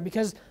sun there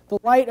because the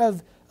light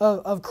of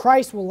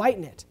Christ will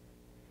lighten it.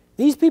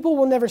 These people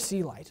will never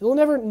see light. They'll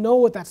never know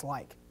what that's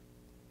like.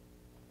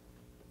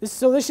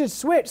 So this should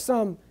switch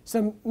some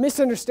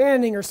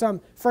misunderstanding or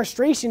some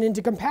frustration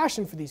into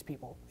compassion for these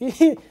people.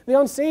 The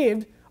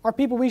unsaved are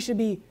people we should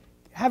be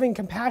having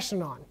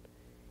compassion on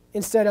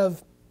instead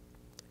of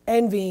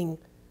envying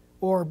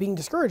or being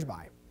discouraged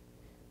by.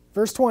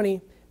 Verse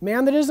 20,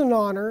 man that is in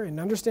honor and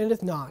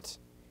understandeth not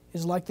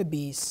is like the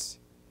beasts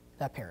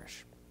that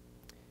perish.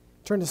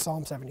 Turn to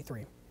Psalm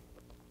 73.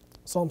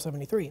 Psalm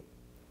 73.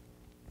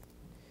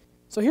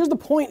 So here's the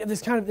point of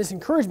this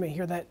encouragement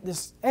here that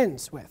this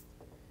ends with.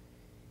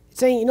 It's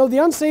saying, the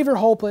unsaved are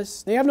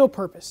hopeless. They have no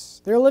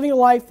purpose. They're living a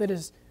life that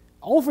is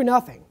all for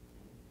nothing.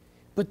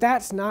 But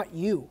that's not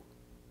you.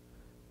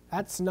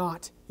 That's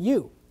not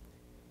you.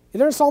 And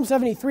there in Psalm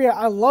 73,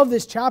 I love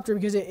this chapter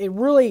because it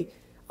really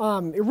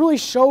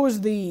shows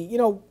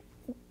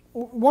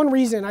one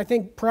reason, I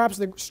think perhaps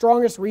the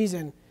strongest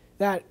reason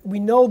that we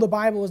know the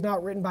Bible is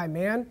not written by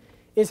man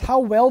is how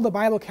well the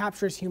Bible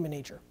captures human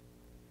nature.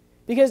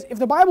 Because if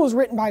the Bible was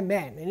written by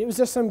men and it was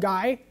just some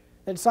guy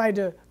that decided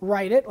to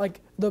write it,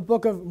 like the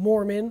Book of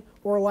Mormon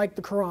or like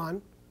the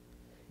Quran,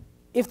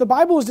 if the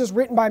Bible was just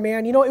written by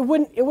man, it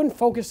wouldn't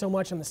focus so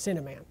much on the sin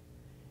of man.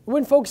 It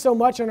wouldn't focus so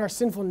much on our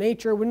sinful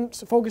nature. It wouldn't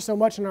focus so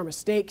much on our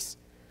mistakes.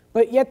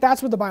 But yet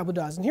that's what the Bible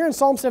does. And here in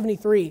Psalm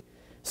 73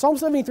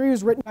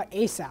 was written by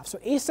Asaph. So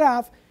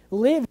Asaph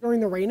lived during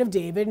the reign of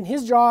David, and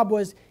his job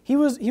was, he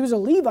was a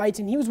Levite,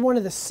 and he was one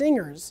of the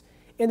singers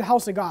in the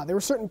house of God. There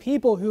were certain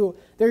people who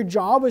their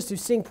job was to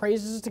sing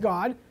praises to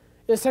God,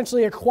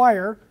 essentially a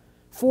choir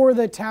for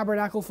the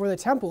tabernacle, for the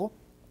temple.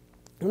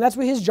 And that's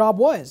what his job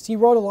was. He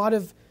wrote a lot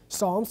of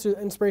psalms through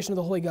the inspiration of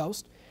the Holy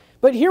Ghost.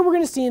 But here we're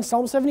going to see in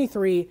Psalm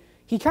 73,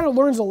 he kind of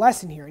learns a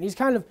lesson here.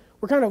 And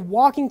we're kind of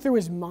walking through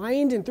his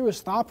mind and through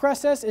his thought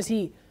process as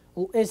he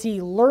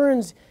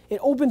learns. It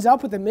opens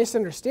up with a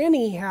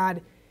misunderstanding he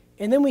had.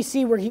 And then we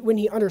see when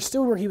he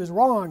understood where he was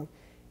wrong,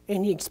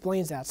 and he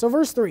explains that. So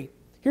verse 3,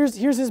 here's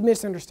his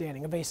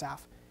misunderstanding of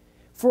Asaph.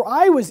 For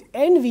I was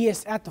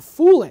envious at the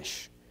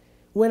foolish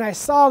when I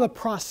saw the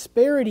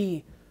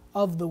prosperity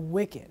of the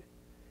wicked.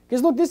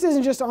 Because look, this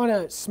isn't just on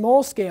a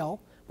small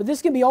scale, but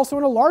this can be also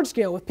on a large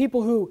scale with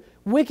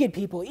wicked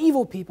people,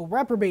 evil people,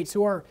 reprobates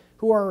who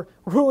are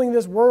ruling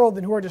this world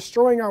and who are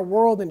destroying our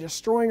world and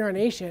destroying our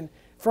nation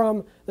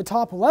from the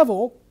top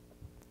level.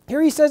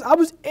 Here he says, I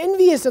was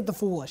envious at the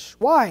foolish.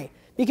 Why?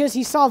 Because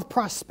he saw the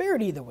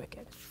prosperity of the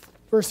wicked.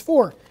 Verse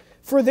 4,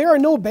 for there are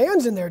no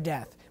bands in their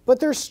death, but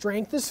their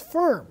strength is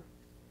firm.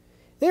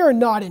 They are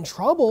not in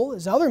trouble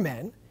as other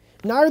men,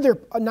 neither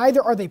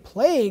are they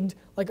plagued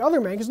like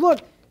other men. Because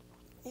look,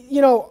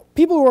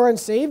 people who are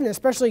unsaved, and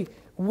especially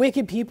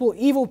wicked people,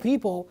 evil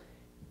people,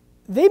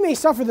 they may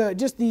suffer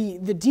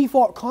the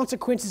default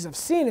consequences of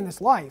sin in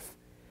this life.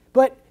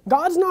 But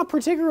God's not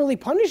particularly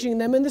punishing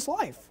them in this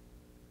life.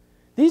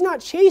 He's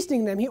not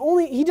chastening them.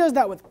 He does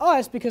that with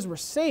us because we're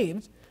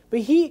saved, but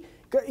he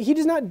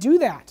does not do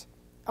that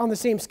on the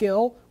same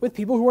scale with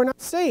people who are not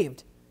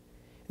saved.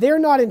 They're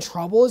not in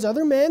trouble as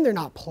other men. They're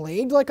not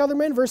plagued like other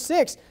men. Verse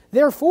 6,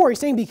 therefore, he's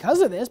saying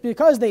because of this,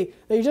 because they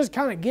just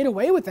kind of get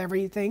away with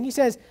everything, he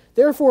says,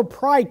 therefore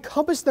pride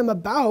compassed them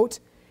about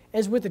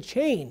as with a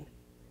chain.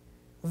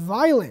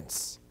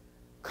 Violence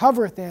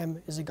covereth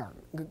them as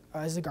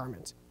a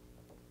garment.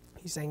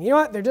 He's saying, you know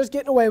what? They're just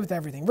getting away with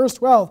everything. Verse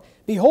 12,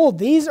 behold,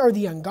 these are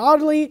the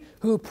ungodly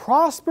who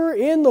prosper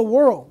in the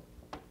world.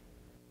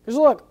 Because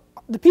look,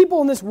 the people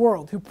in this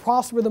world who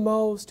prosper the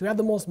most, who have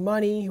the most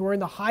money, who are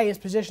in the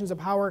highest positions of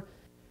power,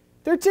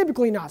 they're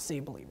typically not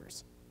saved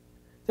believers.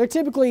 They're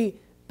typically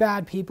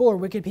bad people or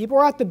wicked people,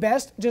 or at the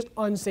best, just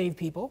unsaved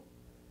people.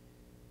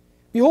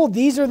 Behold,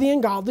 these are the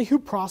ungodly who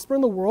prosper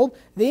in the world.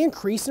 They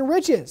increase in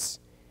riches.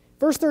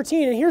 Verse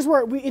 13, and here's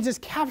where it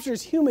just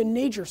captures human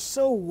nature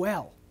so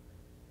well.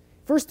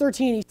 Verse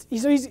 13,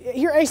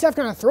 here Asaph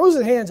kind of throws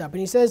his hands up and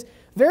he says,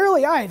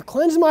 verily I have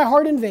cleansed my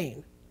heart in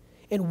vain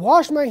and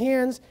washed my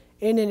hands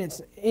in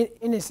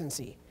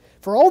innocency.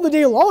 For all the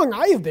day long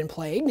I have been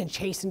plagued and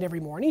chastened every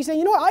morning. He's saying,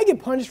 you know what? I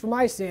get punished for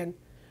my sin.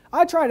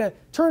 I try to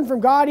turn from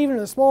God even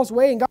in the smallest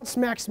way, and God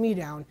smacks me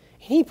down.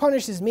 He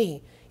punishes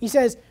me. He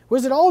says,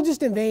 was it all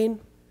just in vain?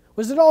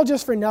 Was it all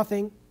just for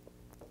nothing?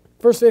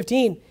 Verse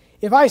 15,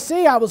 if I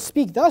say I will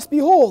speak thus,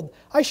 behold,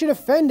 I should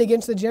offend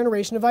against the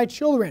generation of thy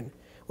children.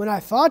 When I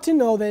thought to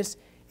know this,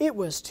 it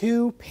was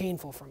too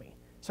painful for me.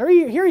 So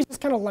here he's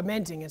just kind of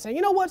lamenting and saying,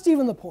 you know, what's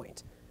even the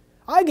point?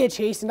 I get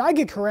chastened, I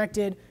get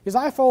corrected because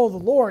I follow the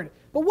Lord.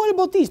 But what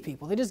about these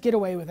people? They just get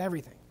away with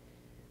everything.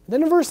 And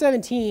then in verse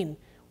 17,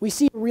 we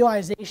see a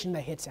realization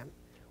that hits him.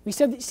 We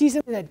see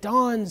something that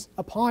dawns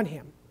upon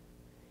him.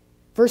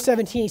 Verse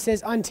 17, he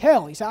says,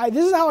 until. He said,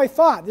 this is how I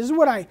thought. This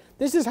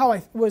is how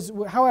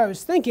I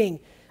was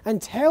thinking.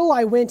 Until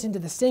I went into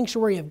the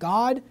sanctuary of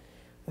God,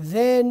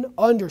 then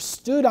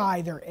understood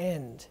I their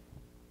end.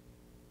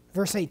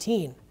 Verse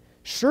 18,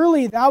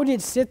 surely thou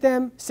didst set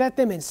them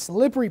in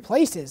slippery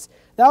places.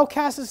 Thou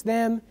castest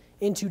them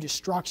into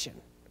destruction.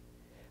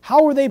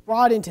 How are they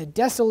brought into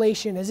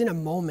desolation as in a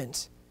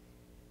moment?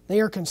 They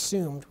are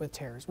consumed with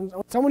terrors. When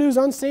someone who's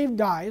unsaved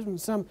dies, when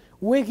some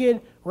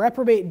wicked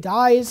reprobate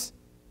dies,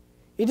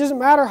 it doesn't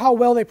matter how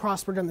well they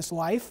prospered in this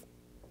life.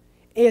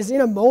 As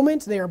in a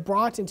moment, they are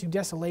brought into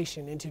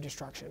desolation, into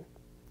destruction.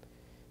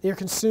 They are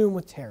consumed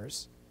with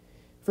terrors.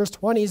 Verse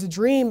 20 is a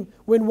dream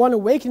when one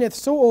awakeneth,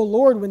 so, O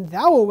Lord, when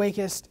thou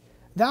awakest,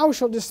 thou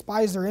shalt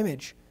despise their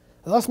image.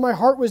 Thus my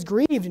heart was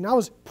grieved, and I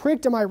was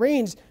pricked in my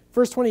reins.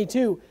 Verse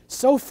 22,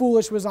 so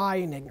foolish was I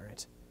and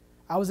ignorant.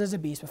 I was as a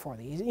beast before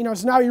thee.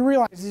 So now he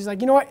realizes, he's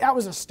like, you know what, that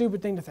was a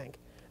stupid thing to think.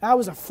 That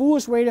was a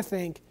foolish way to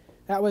think.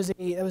 That was an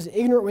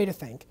ignorant way to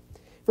think.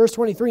 Verse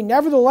 23,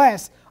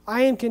 nevertheless,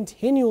 I am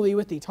continually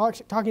with thee,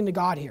 talking to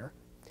God here.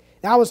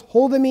 Thou hast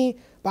holding me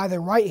by the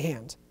right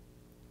hand.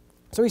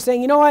 So he's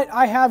saying, you know what,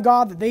 I have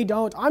God that they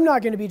don't. I'm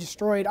not going to be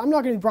destroyed. I'm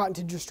not going to be brought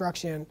into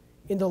destruction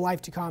in the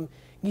life to come.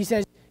 He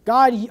says,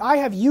 God, I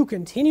have you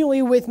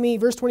continually with me.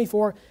 Verse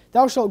 24,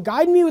 thou shalt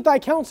guide me with thy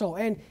counsel.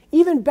 And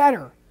even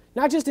better,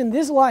 not just in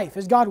this life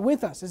is God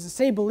with us as a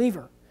saved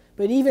believer,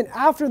 but even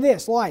after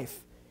this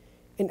life,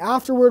 and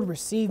afterward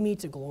receive me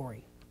to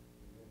glory.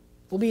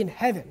 We'll be in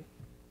heaven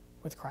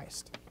with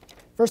Christ.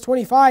 Verse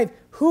 25,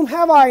 whom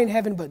have I in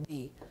heaven but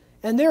thee?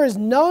 And there is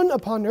none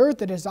upon earth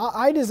that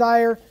I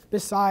desire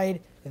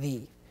beside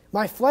thee.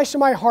 My flesh and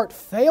my heart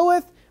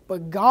faileth,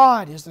 but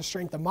God is the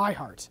strength of my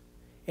heart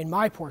and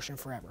my portion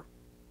forever.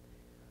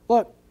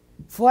 Look,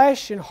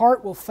 flesh and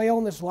heart will fail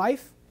in this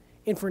life,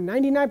 and for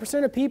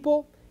 99% of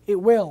people, it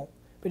will.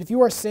 But if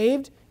you are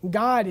saved,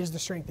 God is the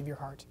strength of your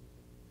heart.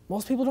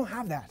 Most people don't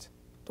have that.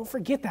 Don't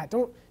forget that.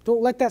 Don't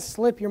let that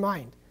slip your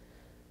mind.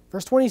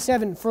 Verse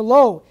 27, for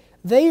lo,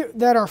 they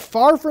that are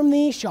far from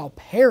thee shall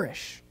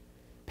perish.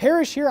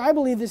 Perish here, I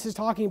believe this is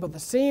talking about the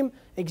same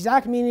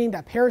exact meaning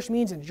that perish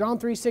means in John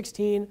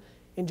 3:16,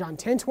 in John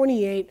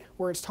 10:28,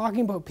 where it's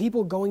talking about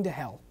people going to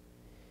hell.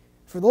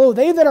 For lo,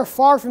 they that are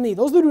far from thee,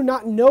 those that do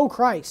not know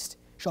Christ,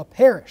 shall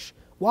perish.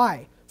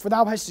 Why? For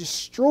thou hast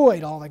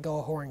destroyed all that go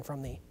a-whoring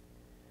from thee.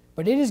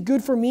 But it is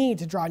good for me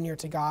to draw near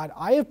to God.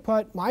 I have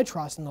put my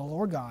trust in the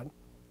Lord God,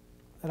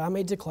 that I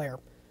may declare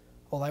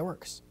all thy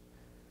works.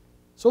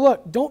 So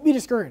look, don't be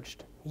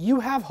discouraged.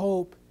 You have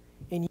hope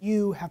and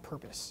you have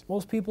purpose.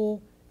 Most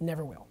people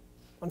never will,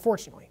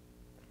 unfortunately.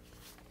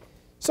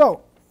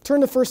 So, turn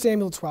to 1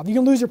 Samuel 12. You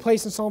can lose your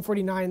place in Psalm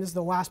 49. This is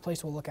the last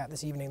place we'll look at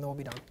this evening, then we'll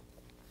be done.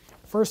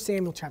 1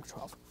 Samuel chapter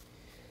 12.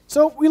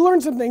 So, we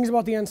learned some things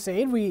about the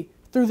unsaved.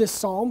 Through this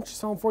psalm,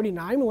 Psalm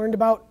 49, we learned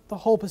about the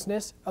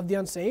hopelessness of the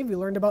unsaved. We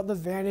learned about the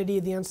vanity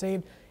of the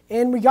unsaved.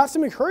 And we got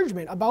some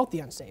encouragement about the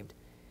unsaved.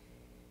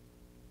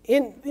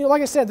 And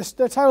like I said,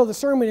 the title of the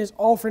sermon is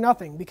All for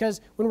Nothing,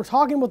 because when we're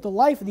talking about the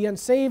life of the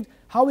unsaved,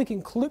 how we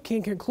can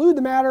conclude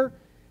the matter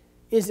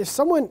is if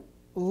someone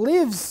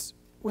lives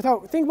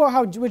without, think about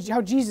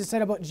how Jesus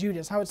said about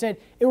Judas, how it said,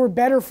 it were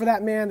better for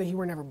that man that he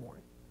were never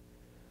born.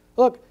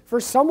 Look, for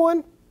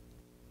someone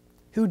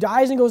who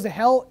dies and goes to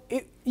hell,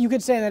 you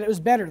could say that it was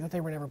better that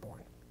they were never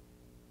born.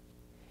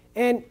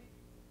 And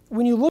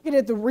when you look at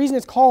it, the reason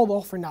it's called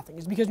All for Nothing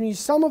is because when you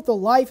sum up the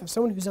life of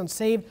someone who's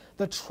unsaved,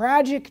 the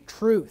tragic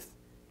truth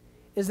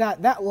is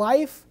that that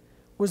life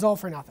was all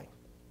for nothing.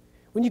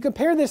 When you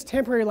compare this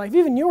temporary life,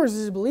 even yours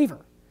as a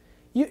believer,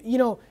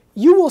 you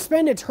will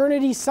spend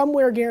eternity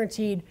somewhere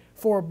guaranteed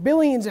for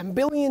billions and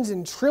billions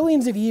and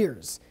trillions of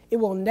years. It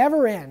will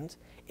never end.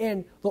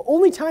 And the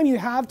only time you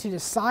have to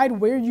decide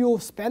where you'll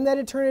spend that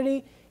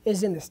eternity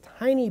is in this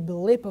tiny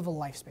blip of a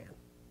lifespan.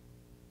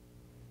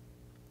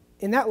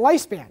 In that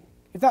lifespan,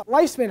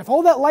 if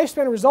all that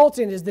lifespan results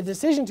in is the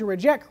decision to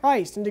reject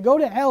Christ and to go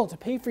to hell to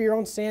pay for your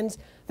own sins,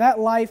 that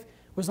life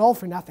was all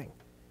for nothing.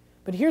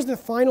 But here's the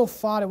final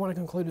thought I want to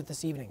conclude with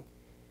this evening,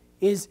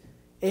 is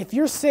if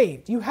you're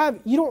saved, you're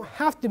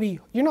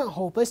not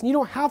hopeless, and you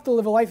don't have to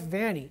live a life of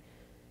vanity.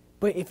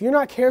 But if you're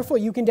not careful,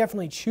 you can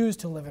definitely choose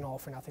to live an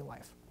all-for-nothing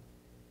life.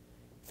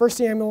 1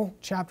 Samuel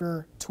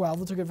chapter 12,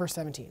 let's look at verse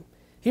 17.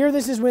 Here,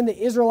 this is when the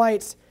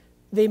Israelites,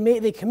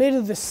 they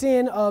committed the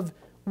sin of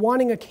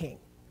wanting a king.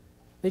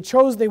 They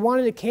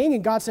wanted a king,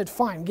 and God said,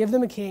 fine, give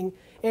them a king.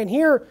 And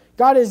here,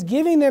 God is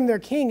giving them their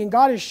king, and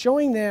God is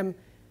showing them,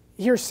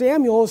 here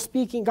Samuel is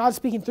speaking, God's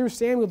speaking through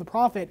Samuel the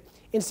prophet,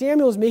 and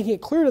Samuel is making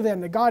it clear to them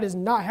that God is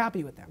not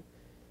happy with them.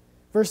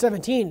 Verse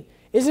 17,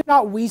 is it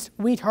not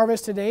wheat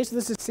harvest today? So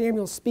this is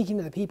Samuel speaking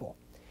to the people.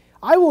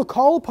 I will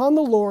call upon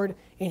the Lord,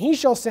 and he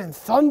shall send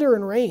thunder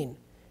and rain,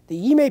 that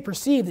ye may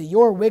perceive that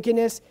your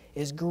wickedness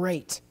is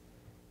great,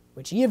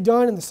 which ye have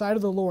done in the sight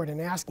of the Lord in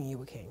asking you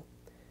a king.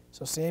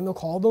 So Samuel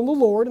called on the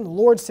Lord, and the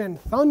Lord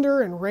sent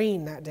thunder and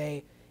rain that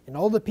day, and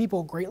all the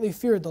people greatly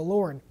feared the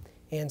Lord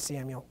and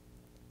Samuel.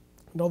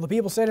 And all the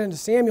people said unto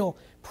Samuel,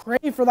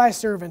 pray for thy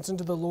servants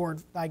unto the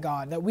Lord thy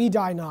God, that we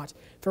die not.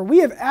 For we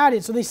have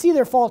added, so they see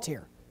their fault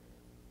here.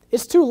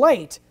 It's too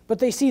late, but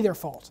they see their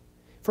fault.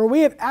 For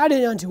we have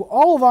added unto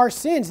all of our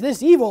sins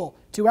this evil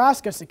to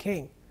ask us a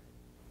king.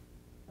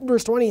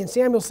 Verse 20, and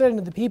Samuel said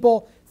unto the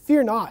people,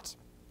 fear not.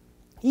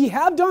 Ye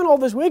have done all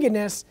this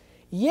wickedness,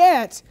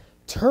 yet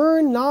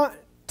turn not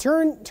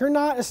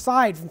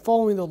aside from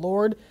following the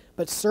Lord,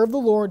 but serve the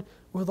Lord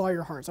with all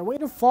your hearts. I want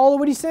you to follow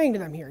what he's saying to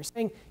them here. He's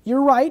saying,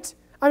 you're right.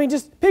 I mean,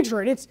 just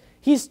picture it.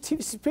 He's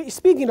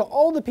speaking to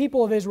all the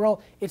people of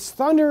Israel. It's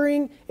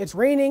thundering. It's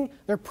raining.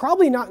 They're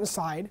probably not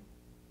inside.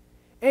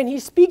 And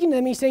he's speaking to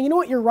them. He's saying, you know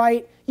what? You're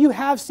right. You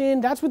have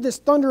sinned. That's what this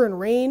thunder and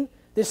rain,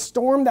 this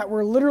storm that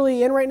we're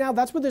literally in right now,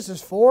 that's what this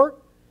is for.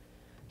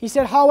 He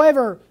said,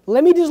 however,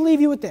 let me just leave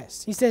you with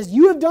this. He says,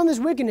 you have done this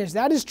wickedness.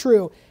 That is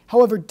true.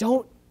 However,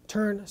 don't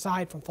turn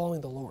aside from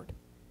following the Lord.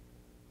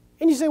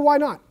 And you say, why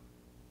not?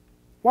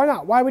 Why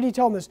not? Why would he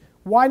tell them this?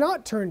 Why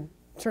not turn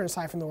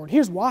aside from the Lord?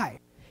 Here's why.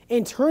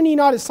 And turn ye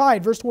not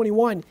aside, verse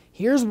 21,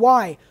 here's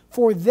why.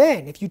 For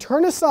then, if you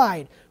turn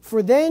aside,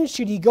 for then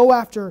should ye go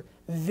after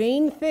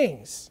vain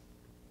things,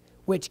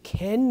 which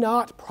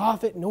cannot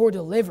profit nor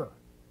deliver,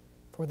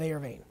 for they are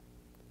vain.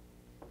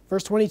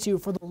 Verse 22,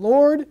 for the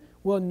Lord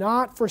will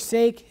not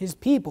forsake his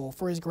people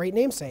for his great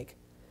name's sake,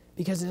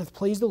 because it hath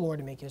pleased the Lord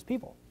to make you his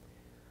people.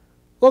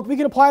 Look, we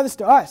can apply this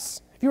to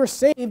us. If you are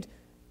saved,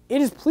 it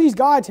has pleased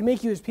God to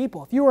make you his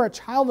people. If you are a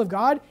child of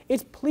God,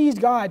 it's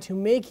pleased God to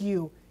make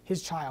you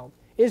his child.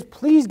 It has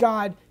pleased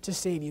God to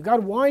save you.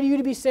 God wanted you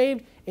to be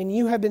saved, and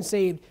you have been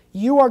saved.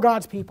 You are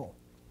God's people.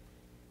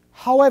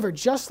 However,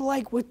 just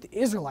like with the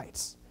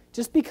Israelites,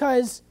 just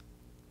because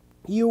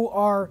you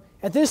are,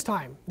 at this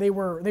time, they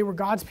were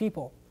God's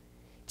people,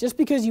 just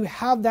because you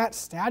have that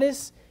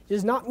status,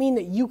 does not mean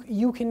that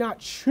you cannot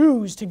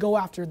choose to go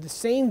after the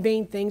same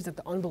vain things that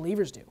the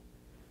unbelievers do,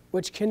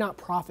 which cannot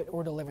profit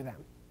or deliver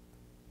them.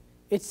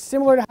 It's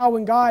similar to how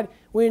when God,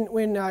 when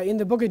in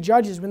the book of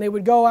Judges, when they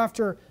would go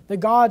after the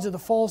gods of the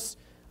false,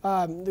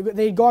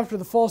 they'd go after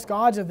the false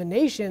gods of the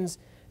nations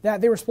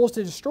that they were supposed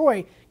to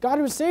destroy, God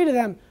would say to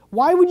them,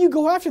 why would you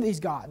go after these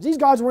gods? These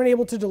gods weren't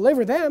able to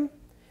deliver them.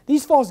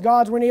 These false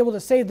gods weren't able to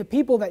save the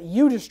people that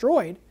you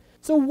destroyed.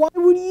 So why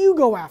would you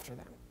go after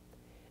them?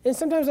 And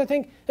sometimes I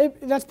think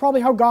that's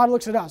probably how God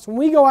looks at us. When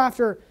we go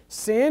after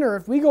sin, or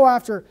if we go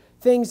after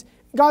things,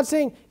 God's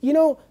saying, you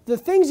know, the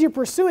things you're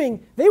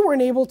pursuing, they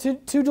weren't able to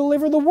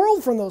deliver the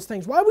world from those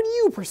things. Why would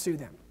you pursue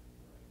them?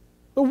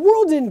 The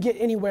world didn't get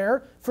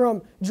anywhere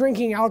from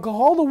drinking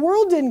alcohol. The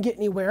world didn't get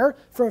anywhere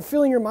from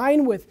filling your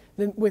mind with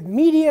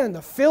media and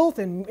the filth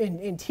and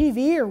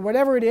TV or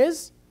whatever it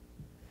is.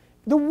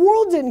 The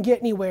world didn't get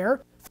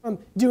anywhere from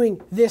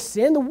doing this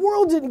sin. The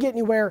world didn't get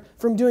anywhere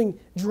from doing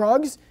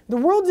drugs. The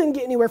world didn't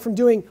get anywhere from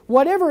doing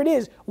whatever it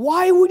is.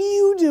 Why would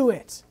you do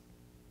it?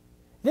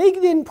 They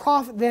didn't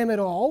profit them at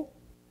all.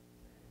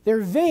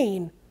 They're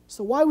vain,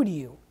 so why would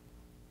you?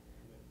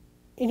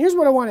 And here's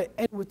what I want to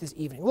end with this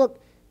evening.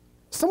 Look,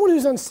 someone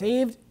who's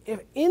unsaved,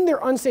 if in their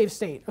unsaved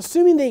state,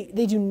 assuming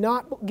they do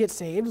not get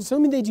saved,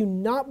 assuming they do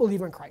not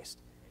believe in Christ,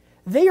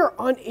 they are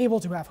unable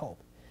to have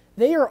hope.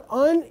 They are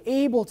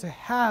unable to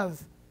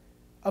have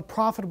a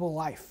profitable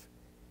life.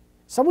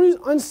 Someone who's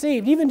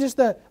unsaved, even just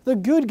the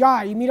good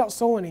guy you meet out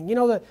soul winning, you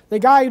know, the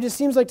guy who just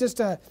seems like just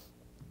a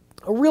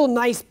real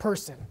nice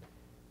person,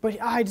 but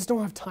I just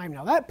don't have time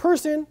now. That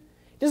person,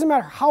 doesn't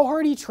matter how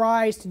hard he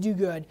tries to do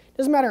good,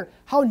 doesn't matter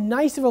how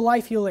nice of a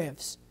life he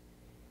lives,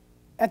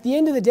 at the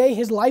end of the day,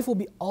 his life will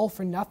be all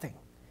for nothing.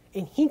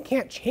 And he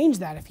can't change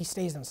that if he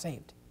stays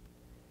unsaved.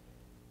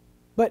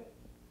 But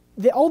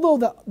although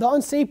the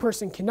unsaved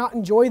person cannot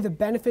enjoy the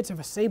benefits of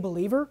a saved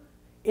believer,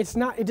 it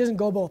doesn't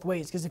go both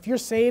ways. Because if you're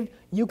saved,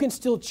 you can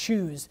still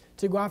choose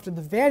to go after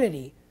the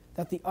vanity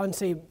that the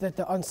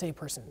unsaved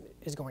person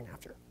is going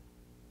after.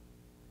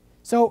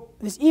 So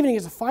this evening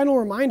is a final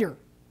reminder.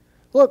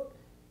 Look,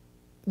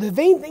 the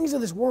vain things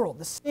of this world,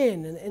 the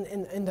sin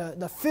and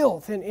the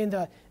filth, and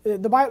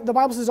the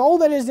Bible says all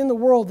that is in the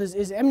world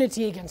is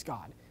enmity against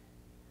God.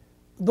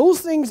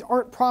 Those things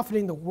aren't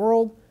profiting the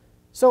world.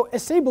 So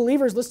as saved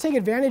believers, let's take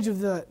advantage of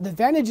the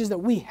advantages that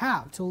we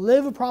have to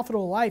live a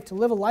profitable life, to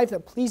live a life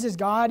that pleases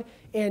God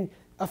and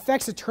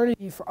affects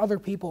eternity for other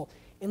people.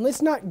 And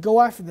let's not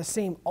go after the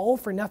same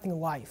all-for-nothing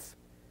life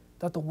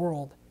that the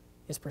world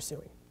is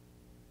pursuing.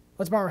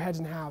 Let's bow our heads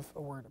and have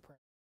a word of prayer.